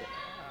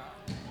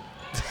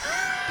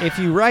 if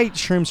you write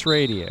Shrimps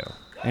Radio,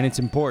 and it's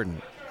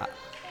important,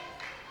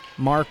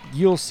 Mark,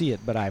 you'll see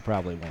it, but I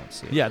probably won't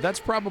see it. Yeah, that's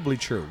probably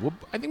true.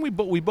 I think we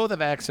both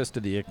have access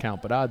to the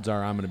account, but odds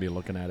are I'm going to be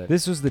looking at it.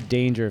 This was the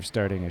danger of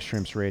starting a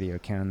Shrimps Radio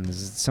account.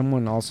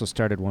 Someone also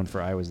started one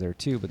for I Was There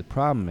Too, but the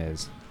problem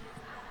is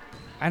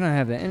I don't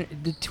have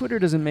that. The Twitter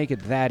doesn't make it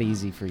that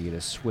easy for you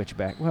to switch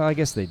back. Well, I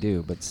guess they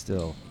do, but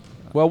still.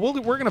 Well, we're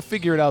going to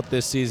figure it out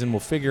this season. We'll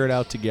figure it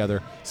out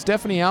together.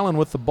 Stephanie Allen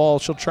with the ball.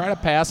 She'll try to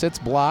pass. It's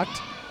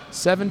blocked.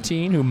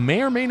 17, who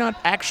may or may not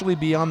actually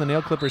be on the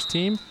Nail Clippers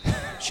team.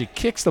 She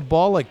kicks the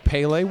ball like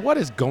Pele. What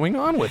is going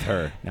on with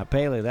her? Now,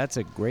 Pele, that's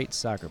a great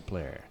soccer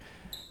player.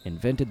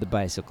 Invented the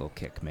bicycle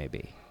kick,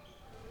 maybe.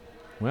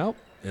 Well,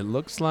 it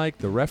looks like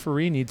the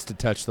referee needs to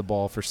touch the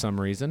ball for some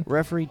reason.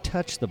 Referee,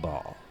 touch the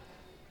ball.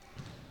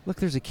 Look,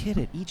 there's a kid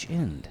at each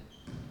end.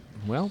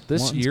 Well,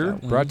 this year,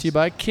 brought to you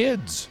by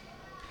Kids,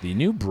 the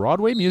new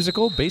Broadway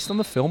musical based on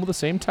the film with the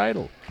same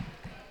title.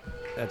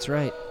 That's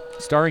right.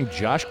 Starring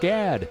Josh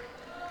Gad.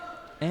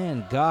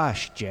 And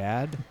gosh,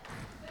 Jad.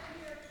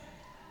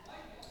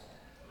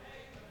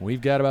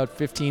 We've got about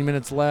 15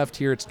 minutes left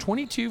here. It's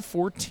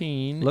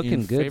 22-14.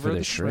 Looking good favor for of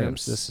the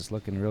Shrimps. Shrimps. This is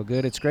looking real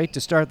good. It's great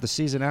to start the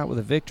season out with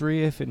a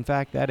victory, if in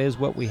fact that is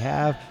what we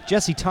have.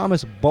 Jesse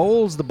Thomas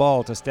bowls the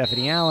ball to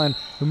Stephanie Allen,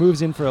 who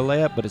moves in for a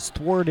layup, but is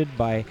thwarted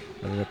by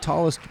the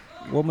tallest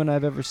woman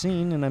I've ever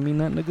seen, and I mean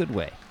that in a good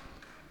way.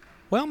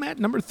 Well, Matt,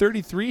 number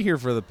 33 here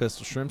for the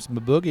Pistol Shrimps.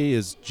 Maboogie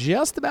is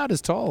just about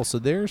as tall, so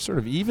they're sort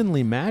of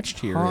evenly matched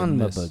here. On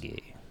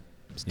Maboogie.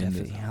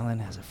 Stephanie Allen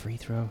has a free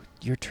throw.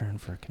 Your turn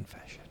for a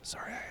confession.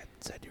 Sorry, I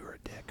said you were a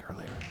dick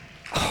earlier.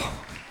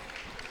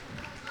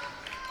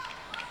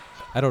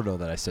 I don't know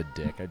that I said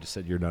dick. I just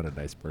said you're not a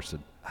nice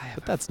person.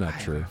 But that's not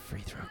true. I have a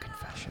free throw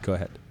confession. Go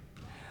ahead.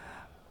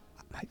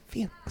 My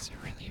feelings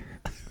are really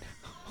hurt.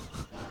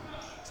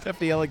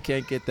 Stephanie Allen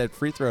can't get that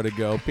free throw to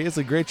go.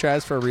 Paisley, great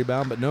tries for a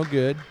rebound, but no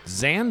good.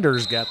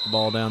 Xander's got the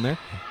ball down there.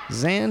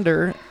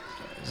 Xander.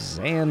 Is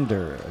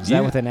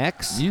that with an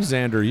X? You,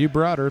 Xander, you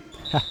brought her.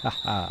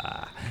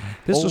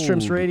 Pistol Oh.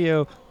 Shrimps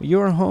Radio,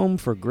 your home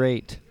for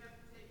great.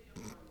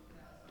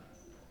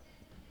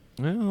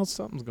 Well,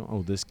 something's going.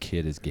 Oh, this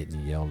kid is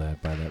getting yelled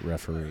at by that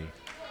referee.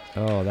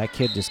 Oh, that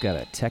kid just got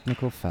a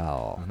technical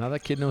foul. Now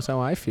that kid knows how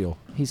I feel.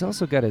 He's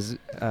also got his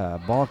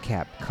ball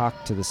cap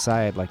cocked to the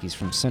side like he's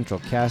from Central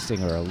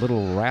Casting or a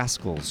Little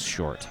Rascals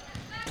short.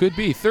 Could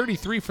be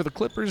 33 for the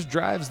Clippers.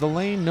 Drives the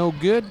lane, no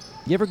good.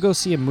 You ever go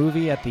see a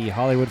movie at the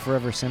Hollywood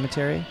Forever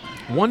Cemetery?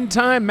 One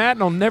time, Matt,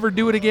 and I'll never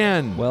do it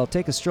again. Well,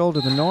 take a stroll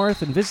to the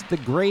north and visit the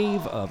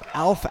grave of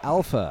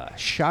Alfalfa.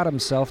 Shot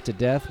himself to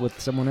death with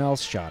someone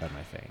else shot him,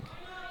 I think.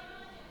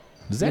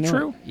 Is that You know-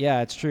 true?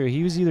 Yeah, it's true.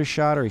 He was either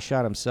shot or he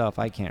shot himself.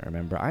 I can't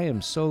remember. I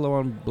am so low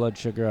on blood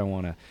sugar, I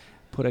want to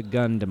put a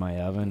gun to my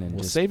oven and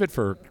We'll just save it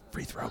for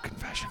free throw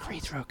confession. free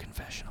throw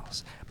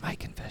confessionals. My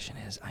confession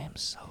is I am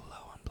so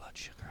low on blood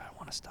sugar. I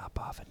want to stop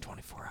off at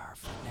 24-hour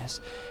fitness,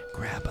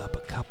 grab up a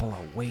couple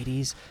of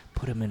weighties,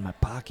 put them in my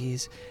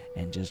pockets,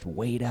 and just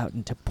wade out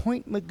into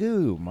Point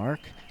Magoo,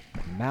 Mark.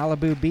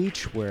 Malibu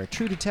Beach, where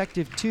True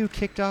Detective 2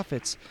 kicked off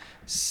its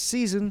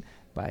season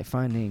by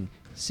finding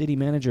city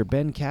manager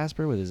Ben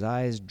Casper with his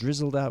eyes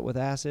drizzled out with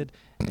acid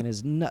and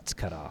his nuts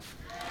cut off.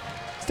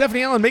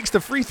 Stephanie Allen makes the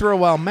free throw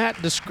while Matt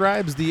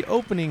describes the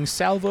opening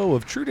salvo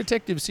of True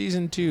Detective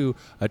Season 2,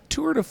 a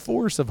tour de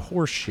force of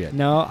horse shit.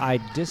 No, I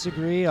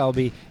disagree. You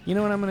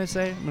know what I'm going to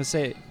say?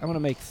 I'm going to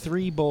make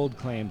 3 bold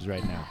claims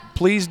right now.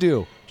 Please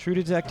do. True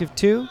Detective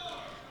 2,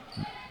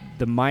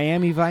 the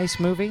Miami Vice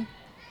movie,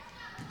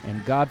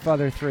 and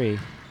Godfather 3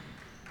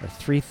 are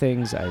 3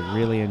 things I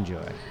really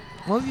enjoy.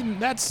 Well,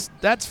 that's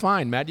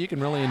fine, Matt. You can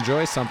really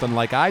enjoy something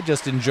like I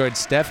just enjoyed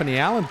Stephanie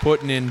Allen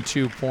putting in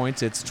 2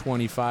 points. It's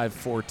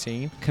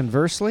 25-14.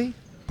 Conversely,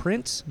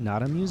 Prince,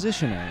 not a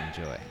musician I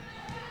enjoy.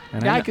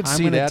 And Yeah, I I'm could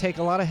see going to that. take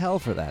a lot of hell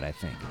for that, I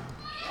think.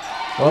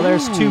 Well,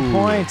 there's 2 Ooh.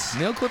 points.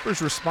 Nail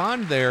Clippers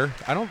respond there.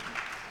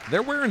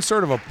 They're wearing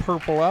sort of a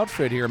purple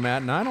outfit here,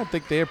 Matt, and I don't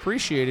think they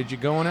appreciated you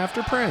going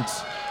after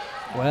Prince.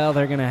 Well,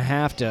 they're going to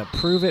have to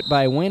prove it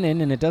by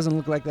winning, and it doesn't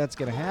look like that's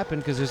going to happen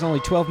because there's only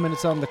 12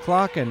 minutes on the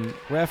clock, and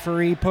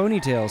referee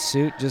Ponytail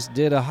Suit just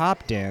did a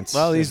hop dance.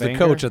 Well, he's of the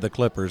anger. coach of the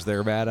Clippers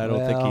there, Matt. I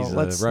don't think Well, he's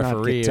let's a not get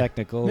referee.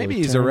 technical Maybe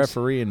with he's a terms.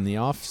 referee in the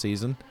off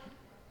season.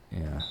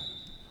 Yeah.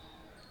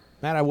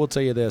 Matt, I will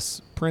tell you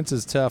this. Prince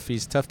is tough.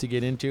 He's tough to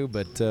get into,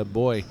 but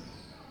boy,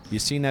 you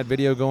seen that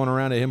video going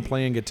around of him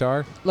playing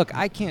guitar? Look,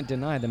 I can't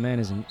deny the man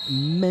is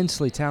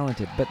immensely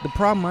talented, but the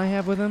problem I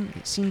have with him,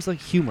 it seems like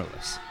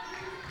humorless.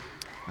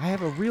 I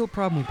have a real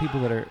problem with people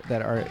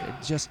that are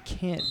just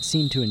can't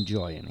seem to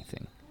enjoy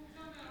anything.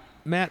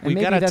 Matt, And we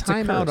maybe got a that's a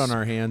timeout curse. on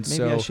our hands,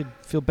 Maybe so I should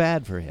feel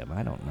bad for him.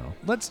 I don't know.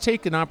 let's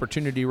take an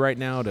opportunity right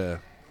now to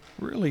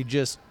really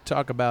just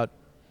talk about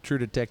True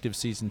Detective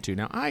Season 2.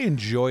 Now, I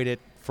enjoyed it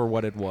for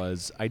what it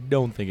was. I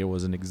don't think it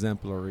was an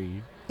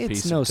exemplary piece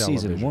It's no of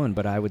television. season 1,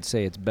 but I would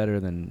say it's better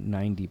than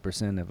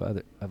 90%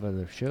 of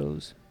other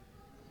shows.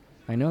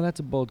 I know that's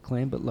a bold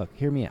claim, but look,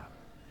 hear me out.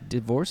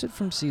 Divorce it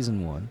from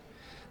season 1.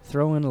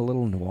 Throw in a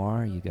little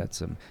noir. You got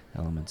some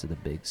elements of The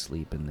Big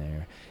Sleep in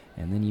there.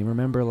 And then you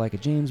remember like a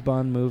James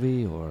Bond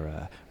movie or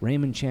a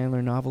Raymond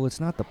Chandler novel. It's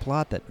not the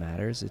plot that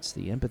matters. It's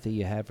the empathy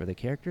you have for the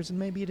characters, and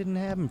maybe you didn't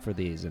have them for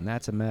these, and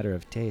that's a matter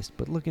of taste.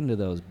 But look into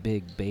those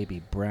big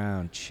baby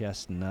brown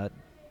chestnut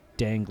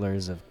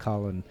danglers of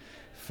Colin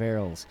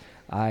Farrell's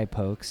eye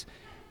pokes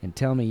and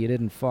tell me you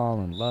didn't fall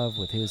in love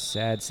with his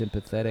sad,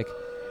 sympathetic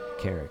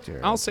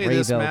character. I'll say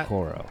this, Ray Matt.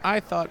 Velcoro.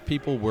 I thought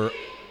people were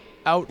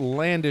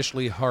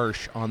outlandishly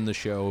harsh on the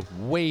show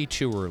way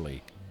too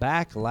early.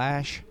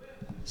 Backlash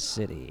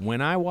City.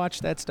 When I watch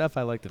that stuff,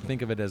 I like to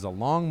think of it as a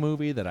long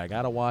movie that I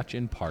got to watch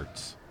in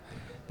parts.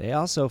 They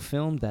also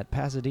filmed that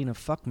Pasadena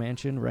fuck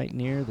mansion right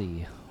near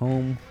the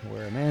home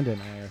where Amanda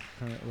and I are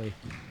currently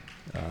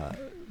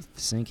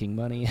sinking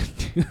money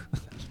into.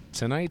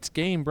 Tonight's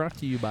game brought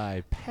to you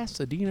by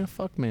Pasadena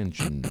Fuck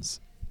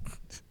Mansions.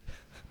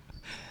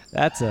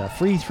 That's a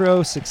free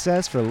throw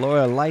success for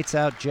Laura Lights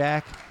Out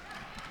Jack.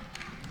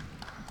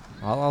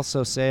 I'll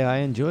also say I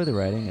enjoy the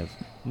writing of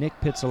Nick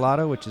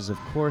Pizzolatto, which is, of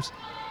course,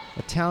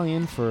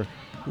 Italian for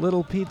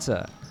Little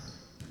Pizza.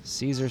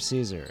 Caesar,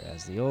 Caesar,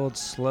 as the old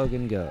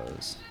slogan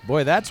goes.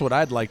 Boy, that's what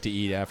I'd like to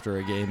eat after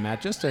a game,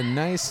 Matt. Just a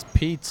nice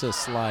pizza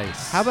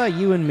slice. How about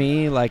you and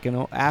me, like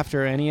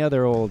after any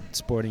other old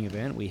sporting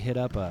event, we hit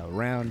up a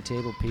Round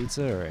Table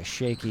Pizza or a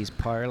Shakey's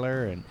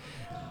Parlor and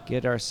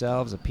get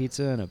ourselves a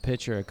pizza and a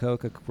pitcher of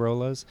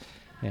Coca-Colas.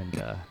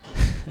 And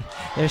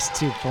there's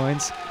 2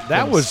 points.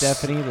 That from was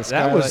Stephanie, the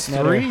that was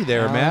Scarlet 3 Netter.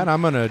 there, Matt.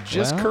 I'm gonna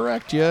just well.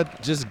 correct you.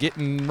 Just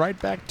getting right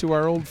back to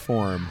our old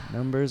form.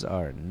 Numbers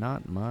are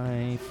not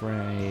my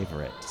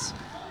favorites.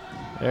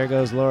 There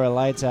goes Laura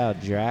Lights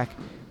Out, Jack.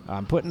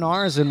 I'm putting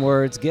R's in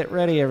words. Get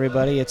ready,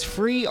 everybody. It's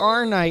free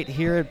R night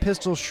here at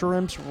Pistol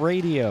Shrimps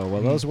Radio.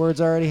 Well, those words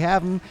already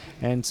have them,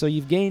 and so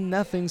you've gained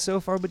nothing so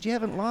far, but you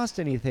haven't lost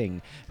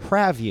anything.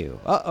 Have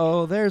you?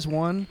 Uh-oh, there's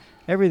one.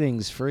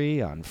 Everything's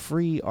free on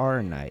Free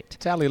R Night.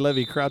 Tally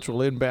Levy Crouch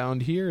will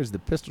inbound here as the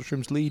Pistol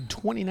Shrimps lead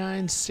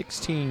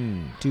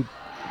 29-16.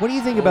 What do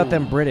you think about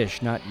them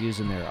British not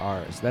using their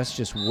R's? That's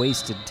just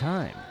wasted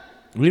time.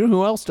 You know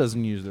who else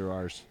doesn't use their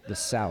R's? The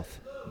South.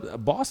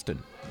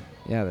 Boston.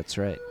 Yeah, that's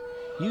right.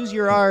 Use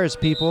your R's,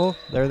 people.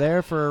 They're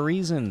there for a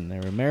reason.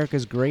 They're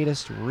America's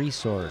greatest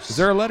resource. Is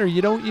there a letter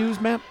you don't use,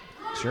 Matt?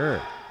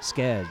 Sure.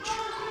 Sketch.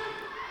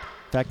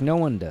 In fact, no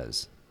one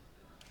does.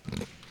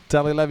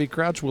 Tally Levy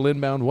Crouch will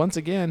inbound once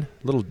again.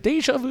 Little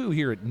deja vu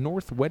here at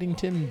North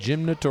Weddington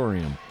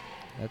Gymnatorium.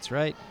 That's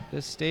right.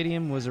 This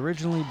stadium was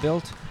originally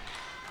built,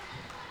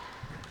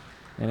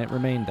 and it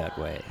remained that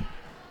way.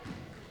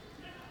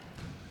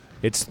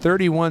 It's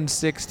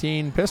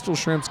 31-16. Pistol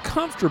Shrimps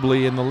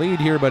comfortably in the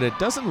lead here, but it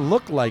doesn't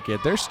look like it.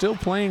 They're still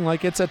playing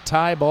like it's a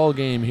tie ball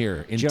game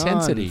here.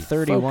 Intensity, John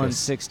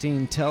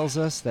 31:16 tells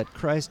us that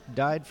Christ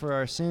died for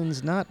our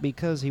sins not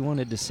because he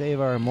wanted to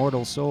save our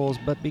immortal souls,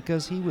 but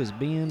because he was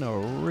being a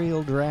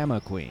real drama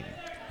queen.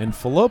 And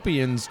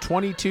Philippians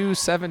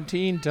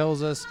 22:17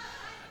 tells us,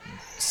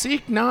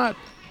 seek not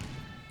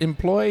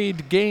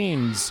employed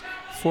gains,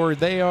 for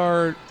they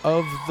are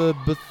of the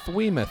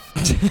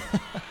behemoth.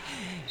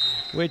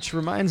 Which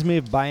reminds me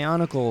of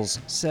Bionicles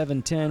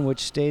 7:10, which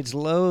states,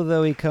 "Lo,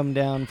 though he come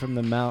down from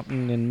the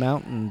mountain in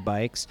mountain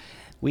bikes,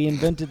 we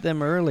invented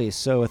them early,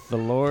 so if the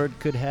Lord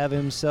could have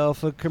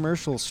himself a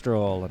commercial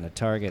stroll and a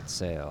Target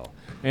sale."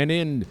 And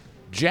in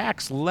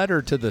Jack's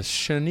letter to the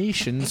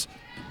Phoenicians,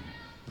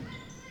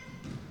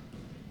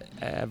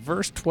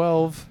 verse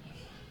 12,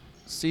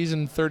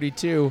 season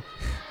 32,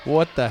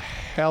 what the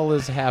hell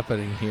is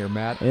happening here,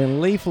 Matt?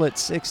 In leaflet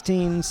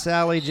 16,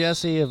 Sally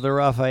Jesse of the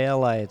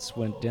Raphaelites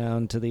went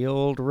down to the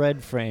old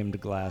red-framed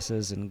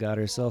glasses and got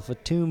herself a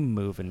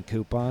tomb-moving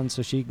coupon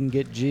so she can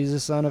get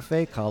Jesus on a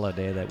fake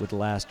holiday that would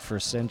last for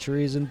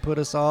centuries and put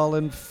us all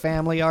in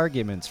family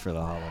arguments for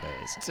the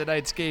holidays.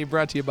 Tonight's game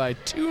brought to you by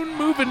Tune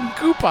Moving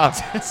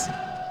Coupons.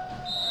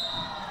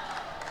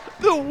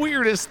 The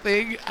weirdest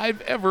thing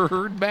I've ever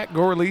heard Matt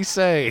Gorley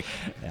say.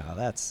 Now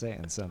that's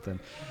saying something.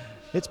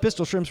 It's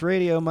Pistol Shrimps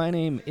Radio. My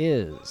name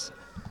is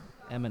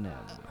Eminem.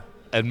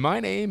 And my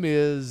name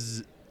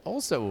is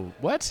also,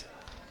 what?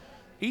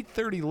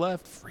 8:30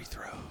 left, free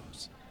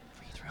throws.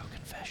 Free throw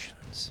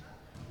confessions.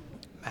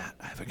 Matt,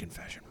 I have a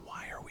confession.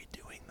 Why are we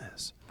doing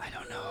this? I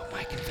don't know.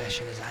 My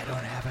confession is I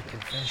don't have a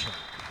confession.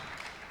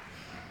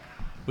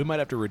 We might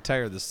have to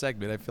retire the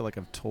segment. I feel like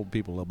I've told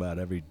people about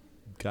every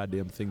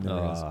goddamn thing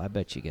there is. I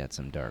bet you got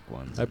some dark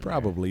ones. I in there.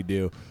 probably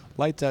do.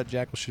 Lights out,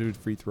 Jack will shoot a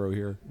free throw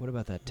here. What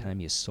about that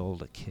time you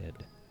sold a kid?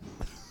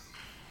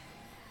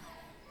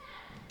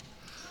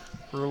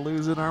 We're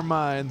losing our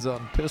minds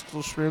on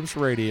Pistol Shrimps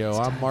Radio. It's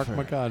I'm time Mark for-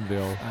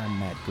 McConville. I'm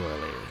Matt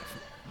Gorley.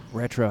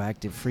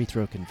 Retroactive free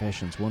throw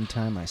confessions. One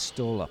time I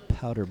stole a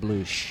powder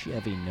blue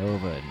Chevy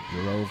Nova and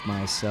drove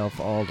myself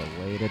all the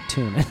way to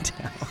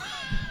Tunatown.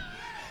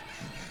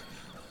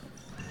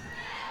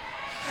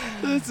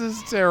 This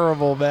is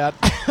terrible, Matt.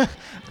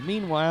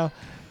 Meanwhile,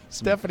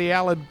 Stephanie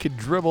Allen can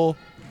dribble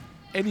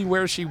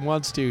anywhere she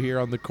wants to here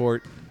on the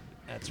court.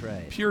 that's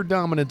right. Pure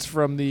dominance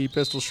from the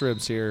Pistol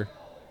Shrimps here.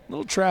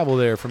 Little travel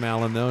there from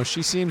Allen, though.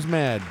 She seems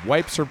mad.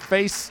 Wipes her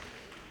face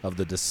of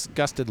the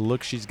disgusted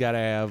look she's got to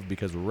have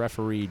because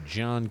referee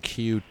John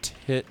Q.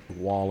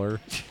 Titwaller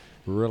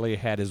really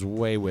had his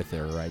way with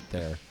her right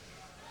there.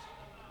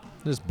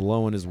 Just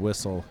blowing his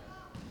whistle.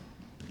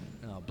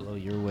 I'll blow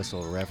your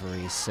whistle,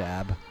 referee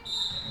Sab.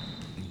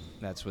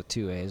 That's with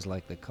 2 A's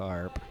like the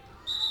carp.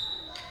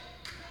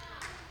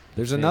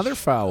 There's Fish. another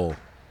foul.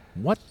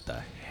 What the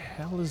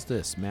hell is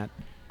this, Matt?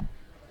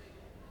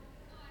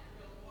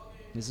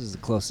 This is the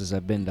closest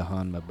I've been to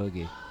Hanma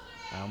Boogie.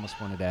 I almost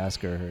wanted to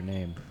ask her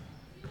name.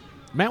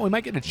 Matt, we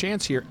might get a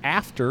chance here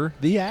after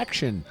the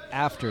action.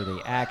 After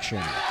the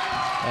action.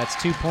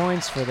 That's 2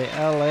 points for the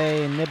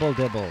L.A. Nibble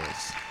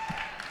Dibbles.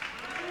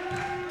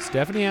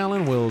 Stephanie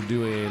Allen will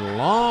do a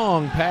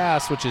long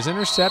pass, which is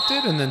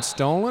intercepted and then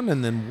stolen,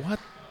 and then what?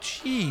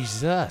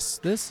 Jesus,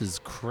 this is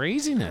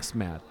craziness,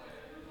 Matt.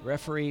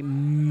 Referee,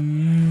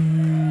 maybe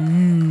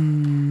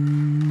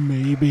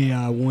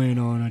I went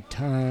on a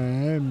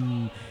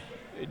time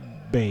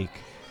bake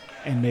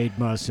and made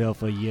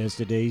myself a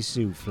yesterday's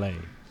souffle.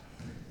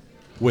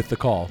 With the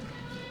call.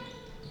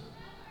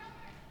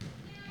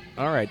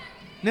 All right.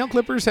 Now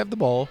Clippers have the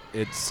ball.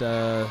 It's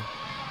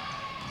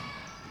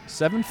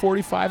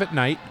 7:45 at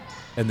night,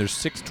 and there's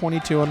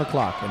 6:22 on the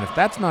clock. And if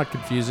that's not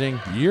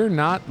confusing, you're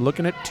not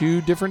looking at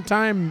two different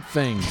time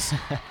things.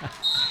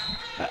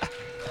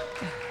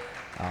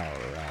 All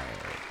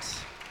right.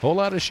 Whole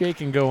lot of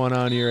shaking going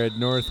on here at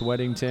North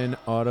Weddington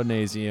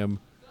Autonasium.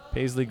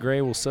 Paisley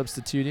Gray will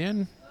substitute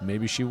in.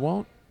 Maybe she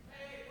won't.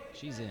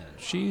 She's in.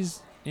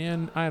 She's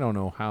in. I don't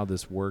know how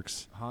this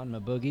works.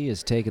 Hanma Boogie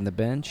is taking the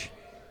bench.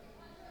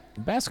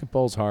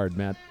 Basketball's hard,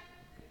 Matt.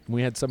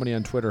 We had somebody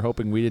on Twitter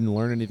hoping we didn't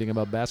learn anything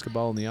about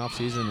basketball in the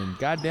offseason, and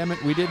God damn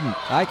it, we didn't.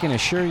 I can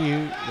assure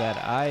you that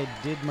I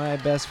did my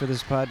best for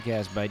this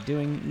podcast by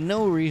doing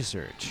no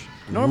research.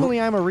 Normally,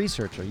 I'm a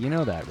researcher. You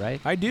know that,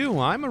 right? I do.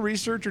 I'm a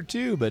researcher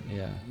too, but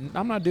Yeah.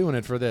 I'm not doing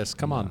it for this.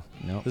 Come on.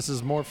 No. This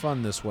is more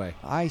fun this way.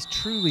 I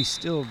truly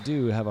still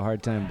do have a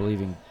hard time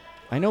believing.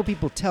 I know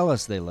people tell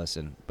us they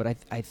listen, but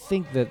I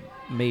think that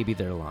maybe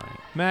they're lying.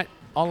 Matt,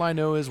 all I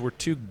know is we're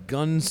two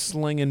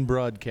gunslinging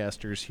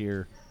broadcasters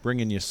here,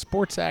 bringing you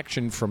sports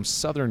action from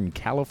Southern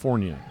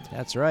California.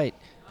 That's right.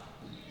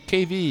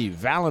 KV,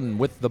 Valen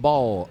with the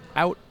ball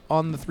out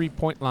on the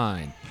three-point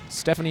line.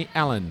 Stephanie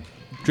Allen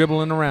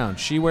dribbling around.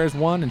 She wears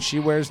 1 and she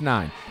wears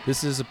 9.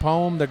 This is a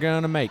poem they're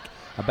going to make.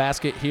 A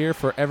basket here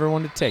for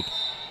everyone to take.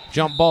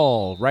 Jump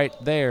ball right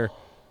there.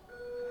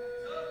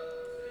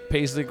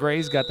 Paisley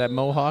Gray's got that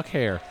mohawk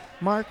hair.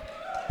 Mark,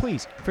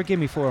 please forgive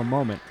me for a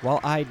moment while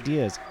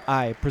ideas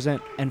I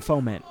present and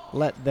foment.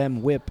 Let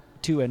them whip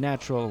to a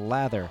natural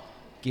lather.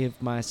 Give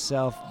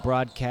myself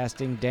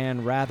broadcasting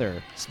Dan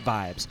Rather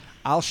vibes.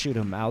 I'll shoot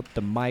him out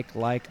the mic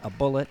like a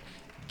bullet.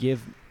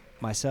 Give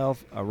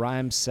myself a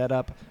rhyme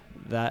setup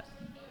that,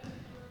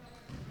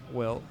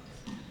 well,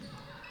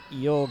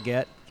 you'll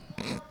get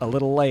a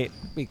little late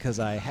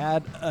because I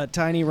had a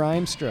tiny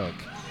rhyme stroke.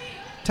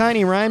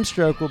 Tiny Rhyme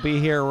Stroke will be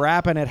here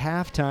rapping at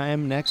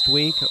halftime next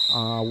week.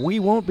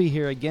 We won't be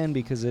here again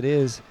because it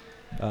is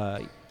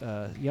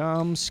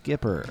Yom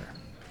Skipper.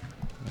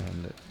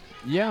 And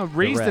Yeah,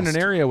 raised in rest.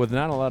 an area with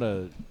not a lot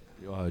of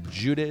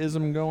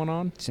Judaism going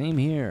on. same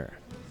here.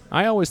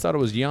 I always thought it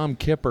was Yom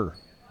Kippur.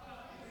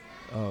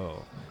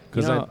 Oh.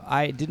 'Cause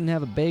I didn't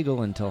have a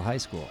bagel until high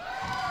school.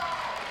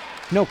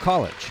 No,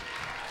 college.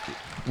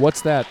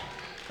 What's that?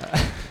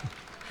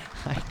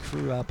 I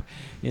grew up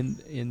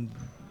in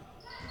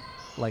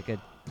like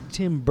a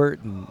Tim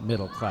Burton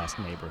middle-class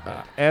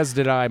neighborhood. As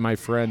did I, my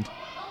friend.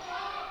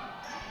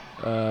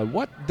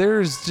 What?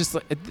 There's just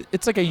like,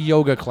 it's like a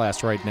yoga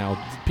class right now.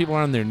 People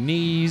are on their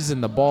knees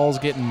and the ball's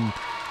getting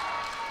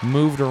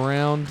moved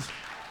around.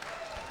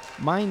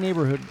 My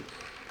neighborhood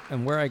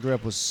and where I grew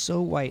up was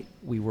so white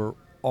we were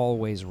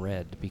always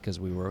red because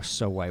we were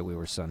so white we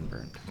were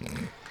sunburned.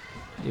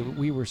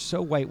 We were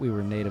so white we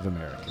were Native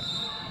American.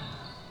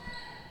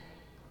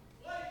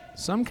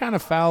 Some kind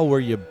of foul where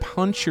you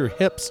punch your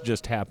hips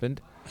just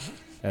happened,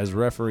 as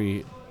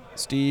referee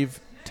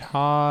Steve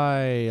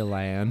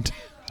Thailand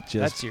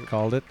just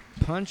called it.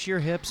 Punch your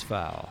hips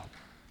foul.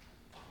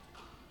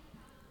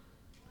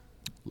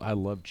 I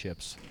love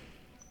chips.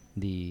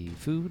 The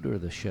food or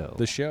the show?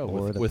 The show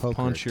or with, the with poker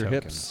punch your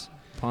tokens? hips.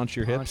 Punch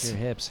your Punch hips. your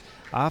hips.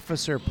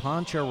 Officer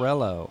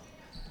Poncharello,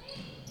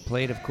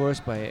 played of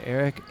course by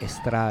Eric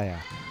Estrella.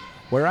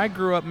 Where I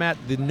grew up, Matt,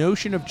 the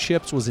notion of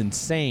chips was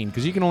insane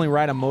because you can only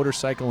ride a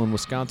motorcycle in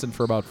Wisconsin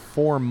for about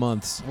 4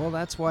 months. Well,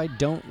 that's why I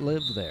don't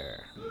live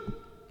there.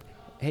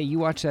 Hey, you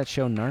watch that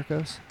show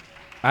Narcos?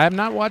 I have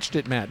not watched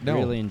it, Matt. No,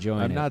 Really enjoying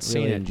it. I've not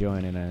seen really it.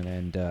 enjoying it.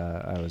 And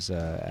I was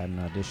at an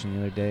audition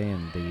the other day,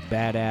 and the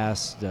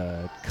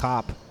badass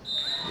cop,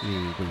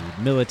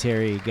 the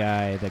military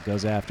guy that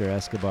goes after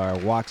Escobar,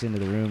 walks into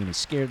the room, and he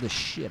scared the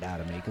shit out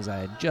of me because I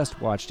had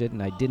just watched it,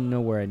 and I didn't know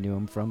where I knew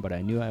him from, but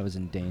I knew I was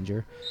in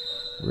danger.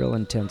 Real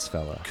intense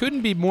fella.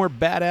 Couldn't be more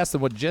badass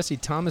than what Jesse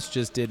Thomas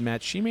just did,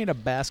 Matt. She made a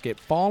basket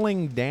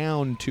falling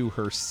down to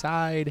her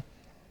side,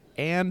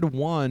 and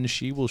one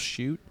she will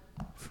shoot.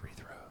 Free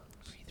throw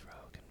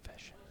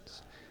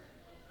confessions.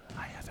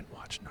 I haven't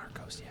watched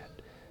Narcos yet.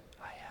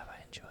 I have. I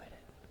enjoyed it.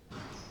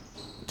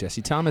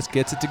 Jesse Thomas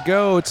gets it to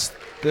go. It's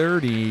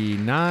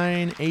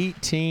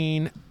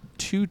 39-18,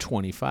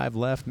 2:25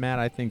 left. Matt,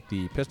 I think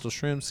the Pistol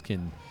Shrimps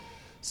can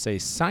say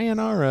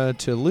sayonara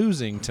to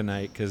losing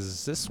tonight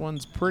because this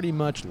one's pretty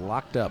much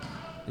locked up.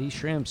 These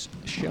Shrimps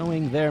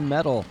showing their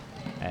mettle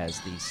as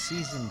the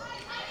season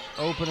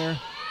opener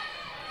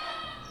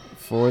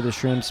for the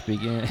Shrimps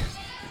begins.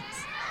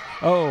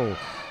 Uh-oh.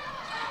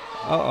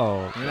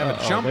 We're gonna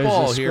have a jump There's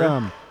ball a here.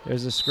 scrum.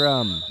 There's a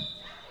scrum.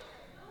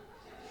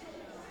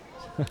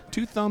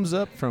 2 thumbs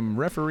up from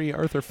referee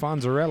Arthur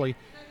Fonzarelli.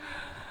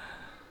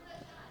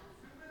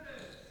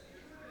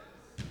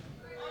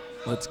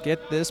 Let's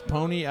get this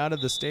pony out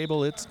of the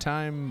stable. It's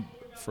time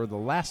for the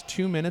last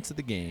 2 minutes of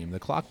the game. The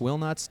clock will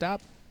not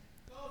stop.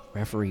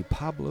 Referee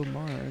Pablo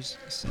Mars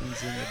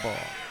sends in the ball.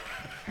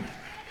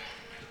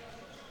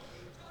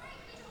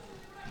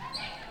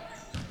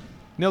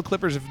 Nil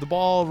Clippers of the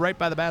ball right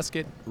by the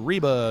basket.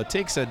 Reba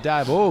takes a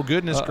dive. Oh,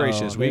 goodness Uh-oh,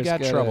 gracious. We there's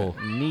got trouble.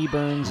 Knee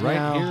burns Right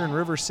now. here in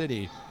River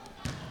City.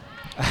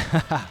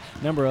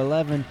 Number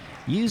 11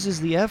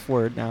 uses the F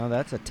word. Now,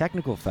 that's a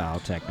technical foul,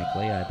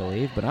 technically, I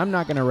believe. But I'm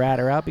not going to rat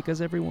her out because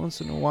every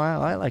once in a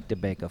while I like to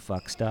bake a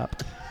fuck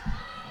stop.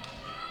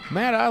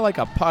 Matt, I like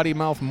a potty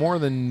mouth more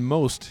than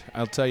most,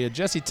 I'll tell you.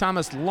 Jesse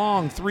Thomas,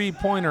 long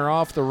three-pointer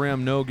off the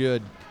rim. No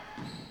good.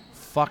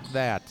 Fuck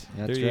that.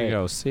 That's there you right.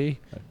 go. See?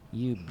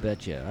 You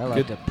betcha. I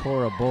like Good. to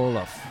pour a bowl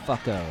of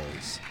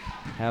fuckos.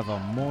 Have a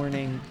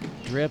morning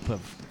drip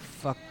of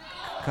fuck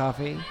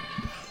coffee.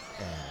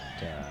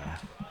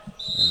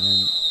 And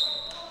then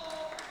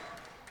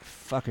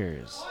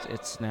fuckers.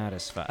 It's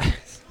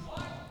Satisfies.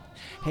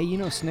 Hey, you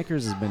know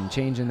Snickers has been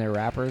changing their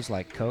wrappers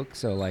like Coke,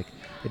 so like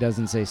it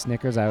doesn't say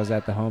Snickers. I was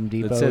at the Home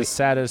Depot. It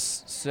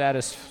says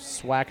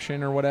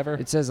satisfaction or whatever.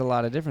 It says a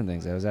lot of different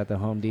things. I was at the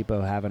Home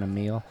Depot having a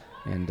meal,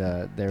 and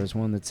there was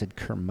one that said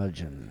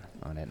curmudgeon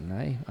on it,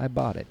 and I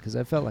bought it because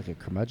I felt like a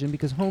curmudgeon,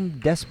 because Home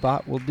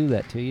Depot will do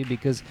that to you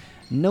because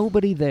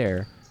nobody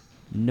there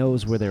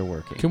knows where they're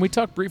working. Can we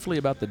talk briefly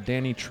about the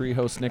Danny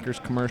Trejo Snickers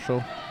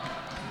commercial?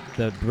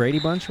 The Brady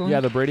Bunch one?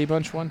 Yeah, the Brady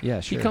Bunch one. Yeah,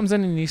 sure. He comes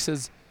in and he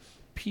says,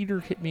 Peter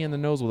hit me in the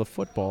nose with a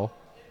football,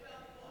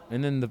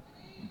 and then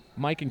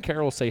Mike and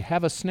Carol say,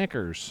 have a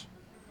Snickers.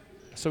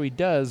 So he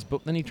does,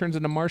 but then he turns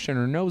into Marsha and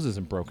her nose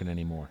isn't broken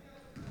anymore.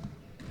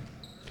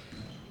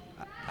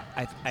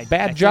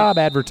 Bad job,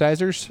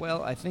 advertisers.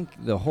 Well, I think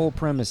the whole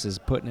premise is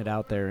putting it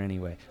out there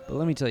anyway. But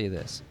let me tell you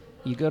this.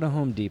 You go to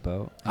Home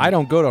Depot. I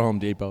don't go to Home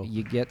Depot.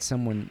 You get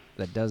someone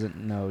that doesn't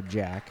know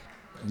Jack.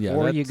 Yeah,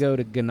 or you go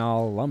to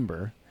Ganal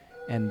Lumber,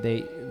 and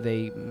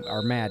they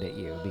are mad at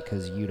you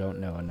because you don't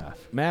know enough.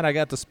 Matt, I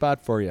got the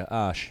spot for you.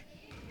 Osh.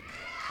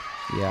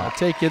 Yeah. I'll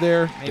take you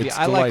there. Maybe It's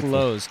I like delightful.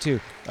 Lowe's, too.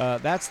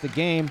 That's the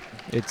game.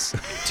 It's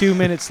 2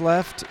 minutes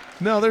left.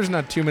 No, there's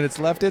not 2 minutes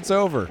left. It's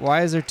over.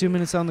 Why is there 2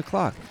 minutes on the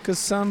clock? Because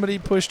somebody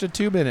pushed a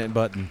 2-minute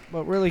button.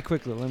 But really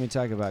quickly, let me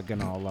talk about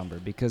Ganal Lumber,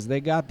 because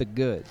they got the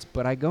goods.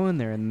 But I go in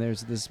there, and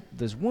there's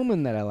this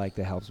woman that I like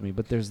that helps me,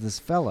 but there's this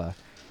fella,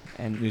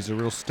 and He's a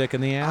real stick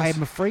in the ass.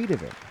 I'm afraid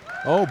of it.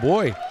 Oh,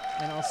 boy.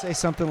 And I'll say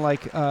something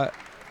like,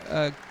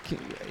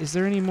 is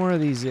there any more of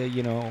these,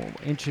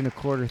 1.25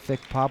 inch thick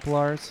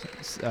poplars,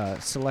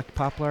 select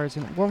poplars?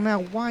 And, well,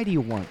 now, why do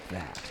you want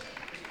that?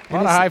 A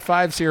lot of high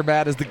fives here,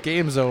 Matt, as the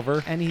game's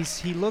over. And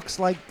he looks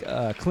like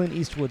Clint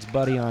Eastwood's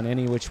buddy on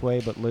Any Which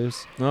Way But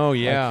Loose. Oh,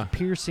 yeah. Like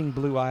piercing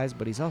blue eyes,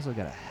 but he's also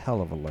got a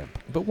hell of a limp.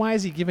 But why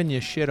is he giving you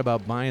shit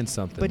about buying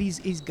something? But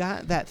he's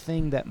got that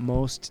thing that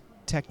most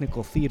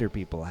technical theater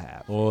people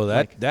have. Oh,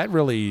 that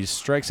really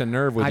strikes a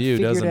nerve with you,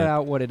 doesn't I figured it?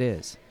 out what it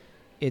is.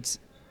 It's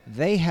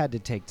they had to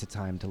take the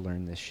time to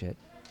learn this shit,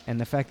 and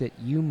the fact that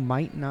you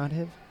might not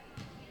have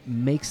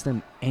makes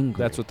them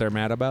angry. That's what they're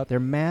mad about? They're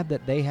mad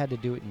that they had to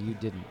do it and you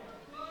didn't.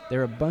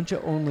 They're a bunch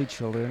of only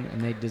children,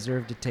 and they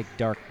deserve to take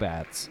dark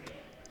baths.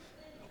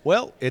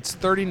 Well, it's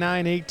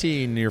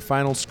 39-18, your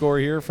final score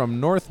here from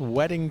North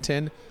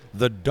Weddington,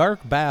 the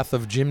dark bath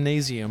of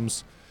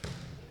gymnasiums.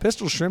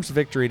 Pistol Shrimp's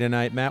victory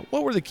tonight, Matt.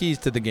 What were the keys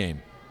to the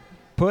game?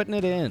 Putting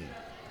it in.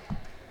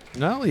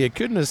 No, you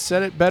couldn't have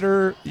said it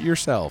better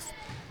yourself.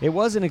 It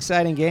was an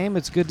exciting game.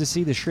 It's good to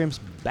see the Shrimps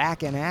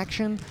back in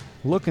action,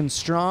 looking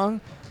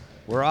strong.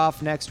 We're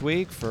off next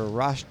week for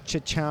Rosh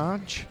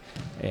Hashanah,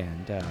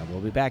 and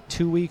we'll be back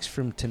 2 weeks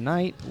from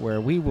tonight,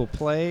 where we will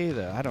play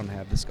the. I don't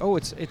have this. Oh,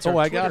 it's. Oh,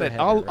 our I got Twitter it.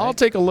 header, I'll right?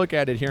 take a look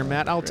at it here,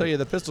 Matt. I'll tell you,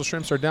 the Pistol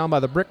Shrimps are down by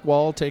the brick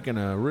wall taking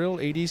a real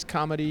 80s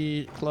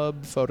comedy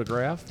club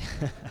photograph.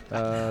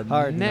 Hard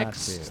not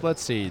next, to.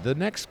 let's see. The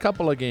next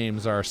couple of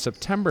games are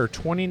September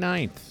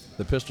 29th.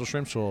 The Pistol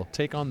Shrimps will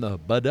take on the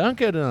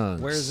Badunkadunks.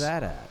 Where's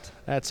that at?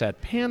 That's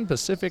at Pan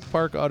Pacific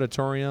Park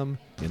Auditorium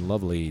in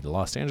lovely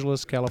Los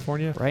Angeles,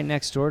 California. Right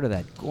next door to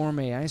that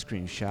gourmet ice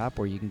cream shop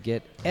where you can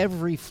get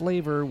every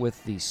flavor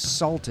with the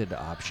salted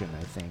option,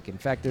 I think. In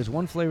fact, there's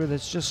one flavor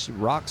that's just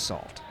rock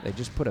salt. They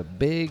just put a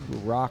big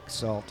rock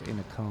salt in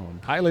a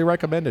cone, Highly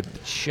recommended.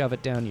 shove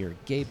it down your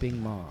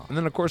gaping maw. And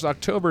then, of course,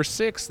 October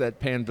 6th at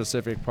Pan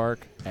Pacific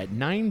Park at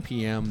 9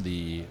 p.m.,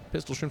 the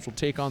Pistol Shrimps will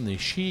take on the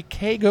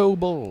Chicago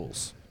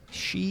Bulls.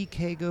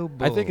 Chicago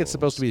Bulls. I think it's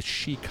supposed to be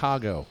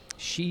Chicago.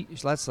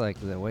 That's like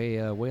the way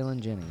Waylon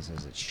Jennings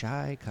says it.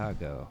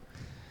 Chicago.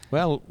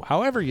 Well,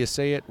 however you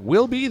say it,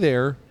 we'll be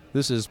there.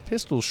 This is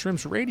Pistol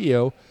Shrimps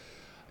Radio.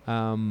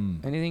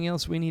 Anything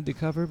else we need to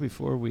cover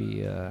before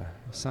we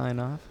sign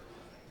off?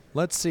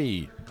 Let's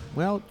see.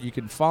 Well, you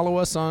can follow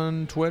us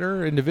on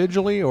Twitter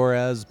individually or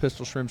as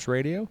Pistol Shrimps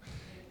Radio.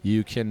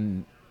 You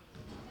can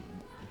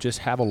just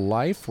have a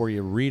life where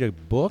you read a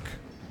book.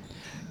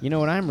 You know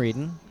what I'm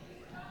reading?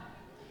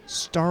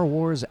 Star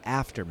Wars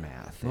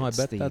Aftermath. Oh, I It's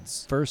bet the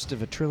that's- first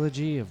of a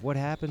trilogy of what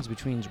happens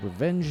between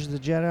Revenge of the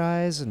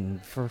Jedis and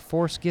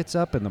Force Gets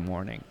Up in the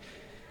morning.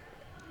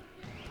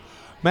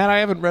 Matt, I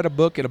haven't read a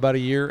book in about a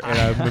year, and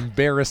I'm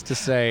embarrassed to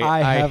say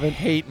I haven't.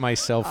 hate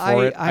myself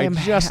for it. I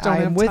just don't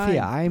I'm have with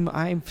time. you.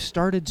 I've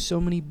started so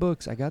many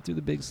books. I got through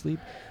The Big Sleep.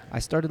 I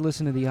started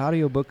listening to the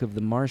audiobook of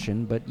The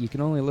Martian, but you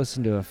can only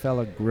listen to a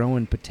fella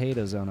growing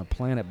potatoes on a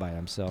planet by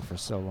himself for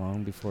so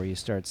long before you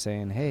start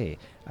saying, hey,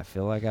 I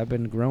feel like I've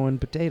been growing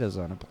potatoes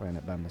on a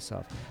planet by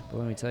myself. But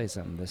let me tell you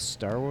something. This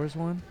Star Wars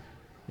one,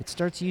 it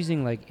starts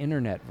using like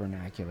internet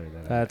vernacular.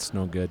 That's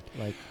no good.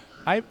 like.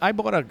 I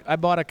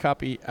bought a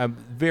copy. I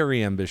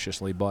very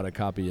ambitiously bought a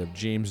copy of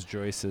James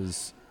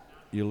Joyce's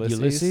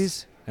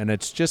Ulysses, and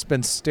it's just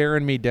been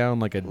staring me down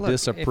like a Look,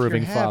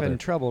 disapproving if you're having father.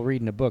 trouble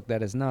reading a book,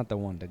 that is not the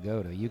one to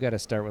go to. You got to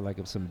start with like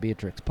some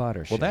Beatrix Potter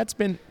Well, shit.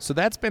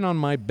 that's been on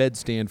my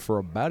bedstand for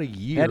about a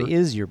year. That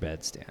is your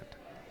bedstand.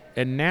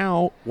 And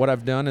now what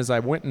I've done is I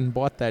went and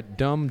bought that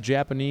dumb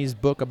Japanese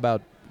book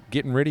about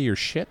getting rid of your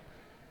shit.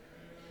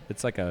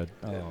 It's like a.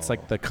 It's Oh.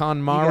 like the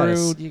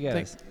KonMari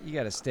thing. You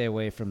gotta stay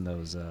away from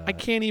those. I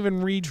can't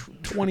even read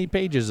 20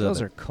 pages of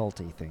Those it. are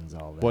culty things.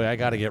 All that. Boy, I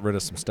got to get rid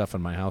of some stuff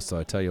in my house. So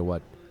I tell you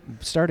what,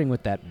 Starting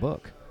with that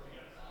book.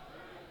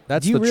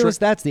 that's Do you the realize trick.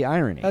 that's the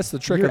irony? That's the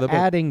trick You're of the book.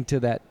 adding to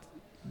that.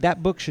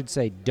 That book should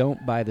say,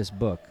 "Don't buy this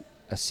book."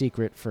 A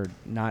secret for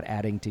not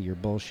adding to your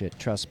bullshit.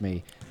 Trust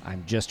me,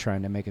 I'm just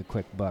trying to make a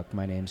quick buck.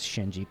 My name's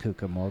Shinji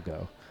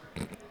Kukamogo.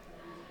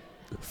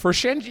 For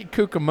Shinji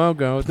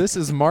Kukamogo, this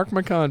is Mark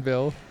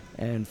McConville.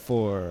 And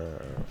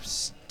for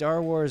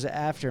Star Wars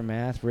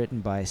Aftermath, written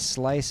by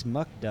Slice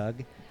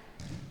Muckdug,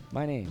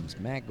 my name's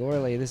Matt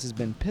Gorley. This has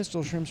been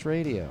Pistol Shrimps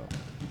Radio.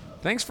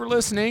 Thanks for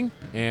listening,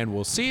 and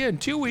we'll see you in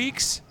 2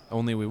 weeks.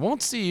 Only we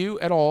won't see you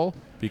at all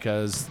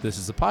because this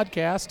is a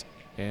podcast,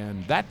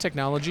 and that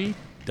technology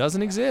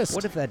doesn't exist.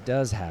 What if that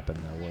does happen,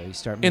 though, where you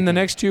start in the making-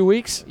 next 2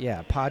 weeks?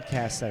 Yeah,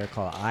 podcasts that are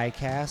called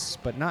iCasts,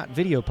 but not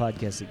video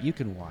podcasts that you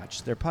can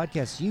watch. They're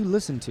podcasts you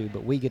listen to,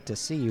 but we get to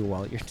see you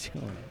while you're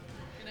doing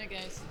it. Good night,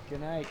 guys.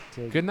 Good night,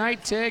 Tig. Good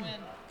night, Tig.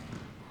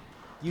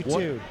 You What-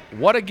 too.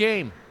 What a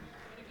game.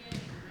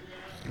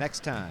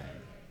 Next time.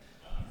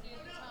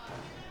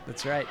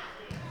 That's right.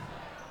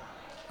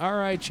 All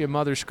right, you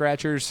mother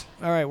scratchers.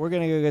 All right, we're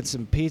going to go get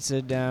some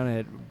pizza down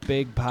at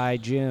Big Pie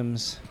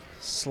Jim's.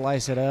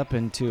 Slice it up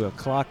into a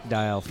clock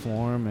dial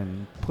form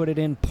and put it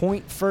in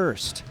point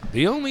first.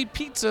 The only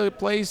pizza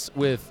place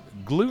with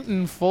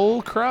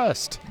gluten-full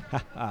crust.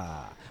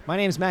 My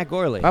name's Matt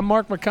Gorley, I'm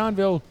Mark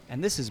McConville.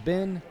 and this has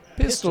been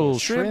Pistol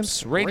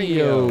Shrimps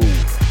Radio.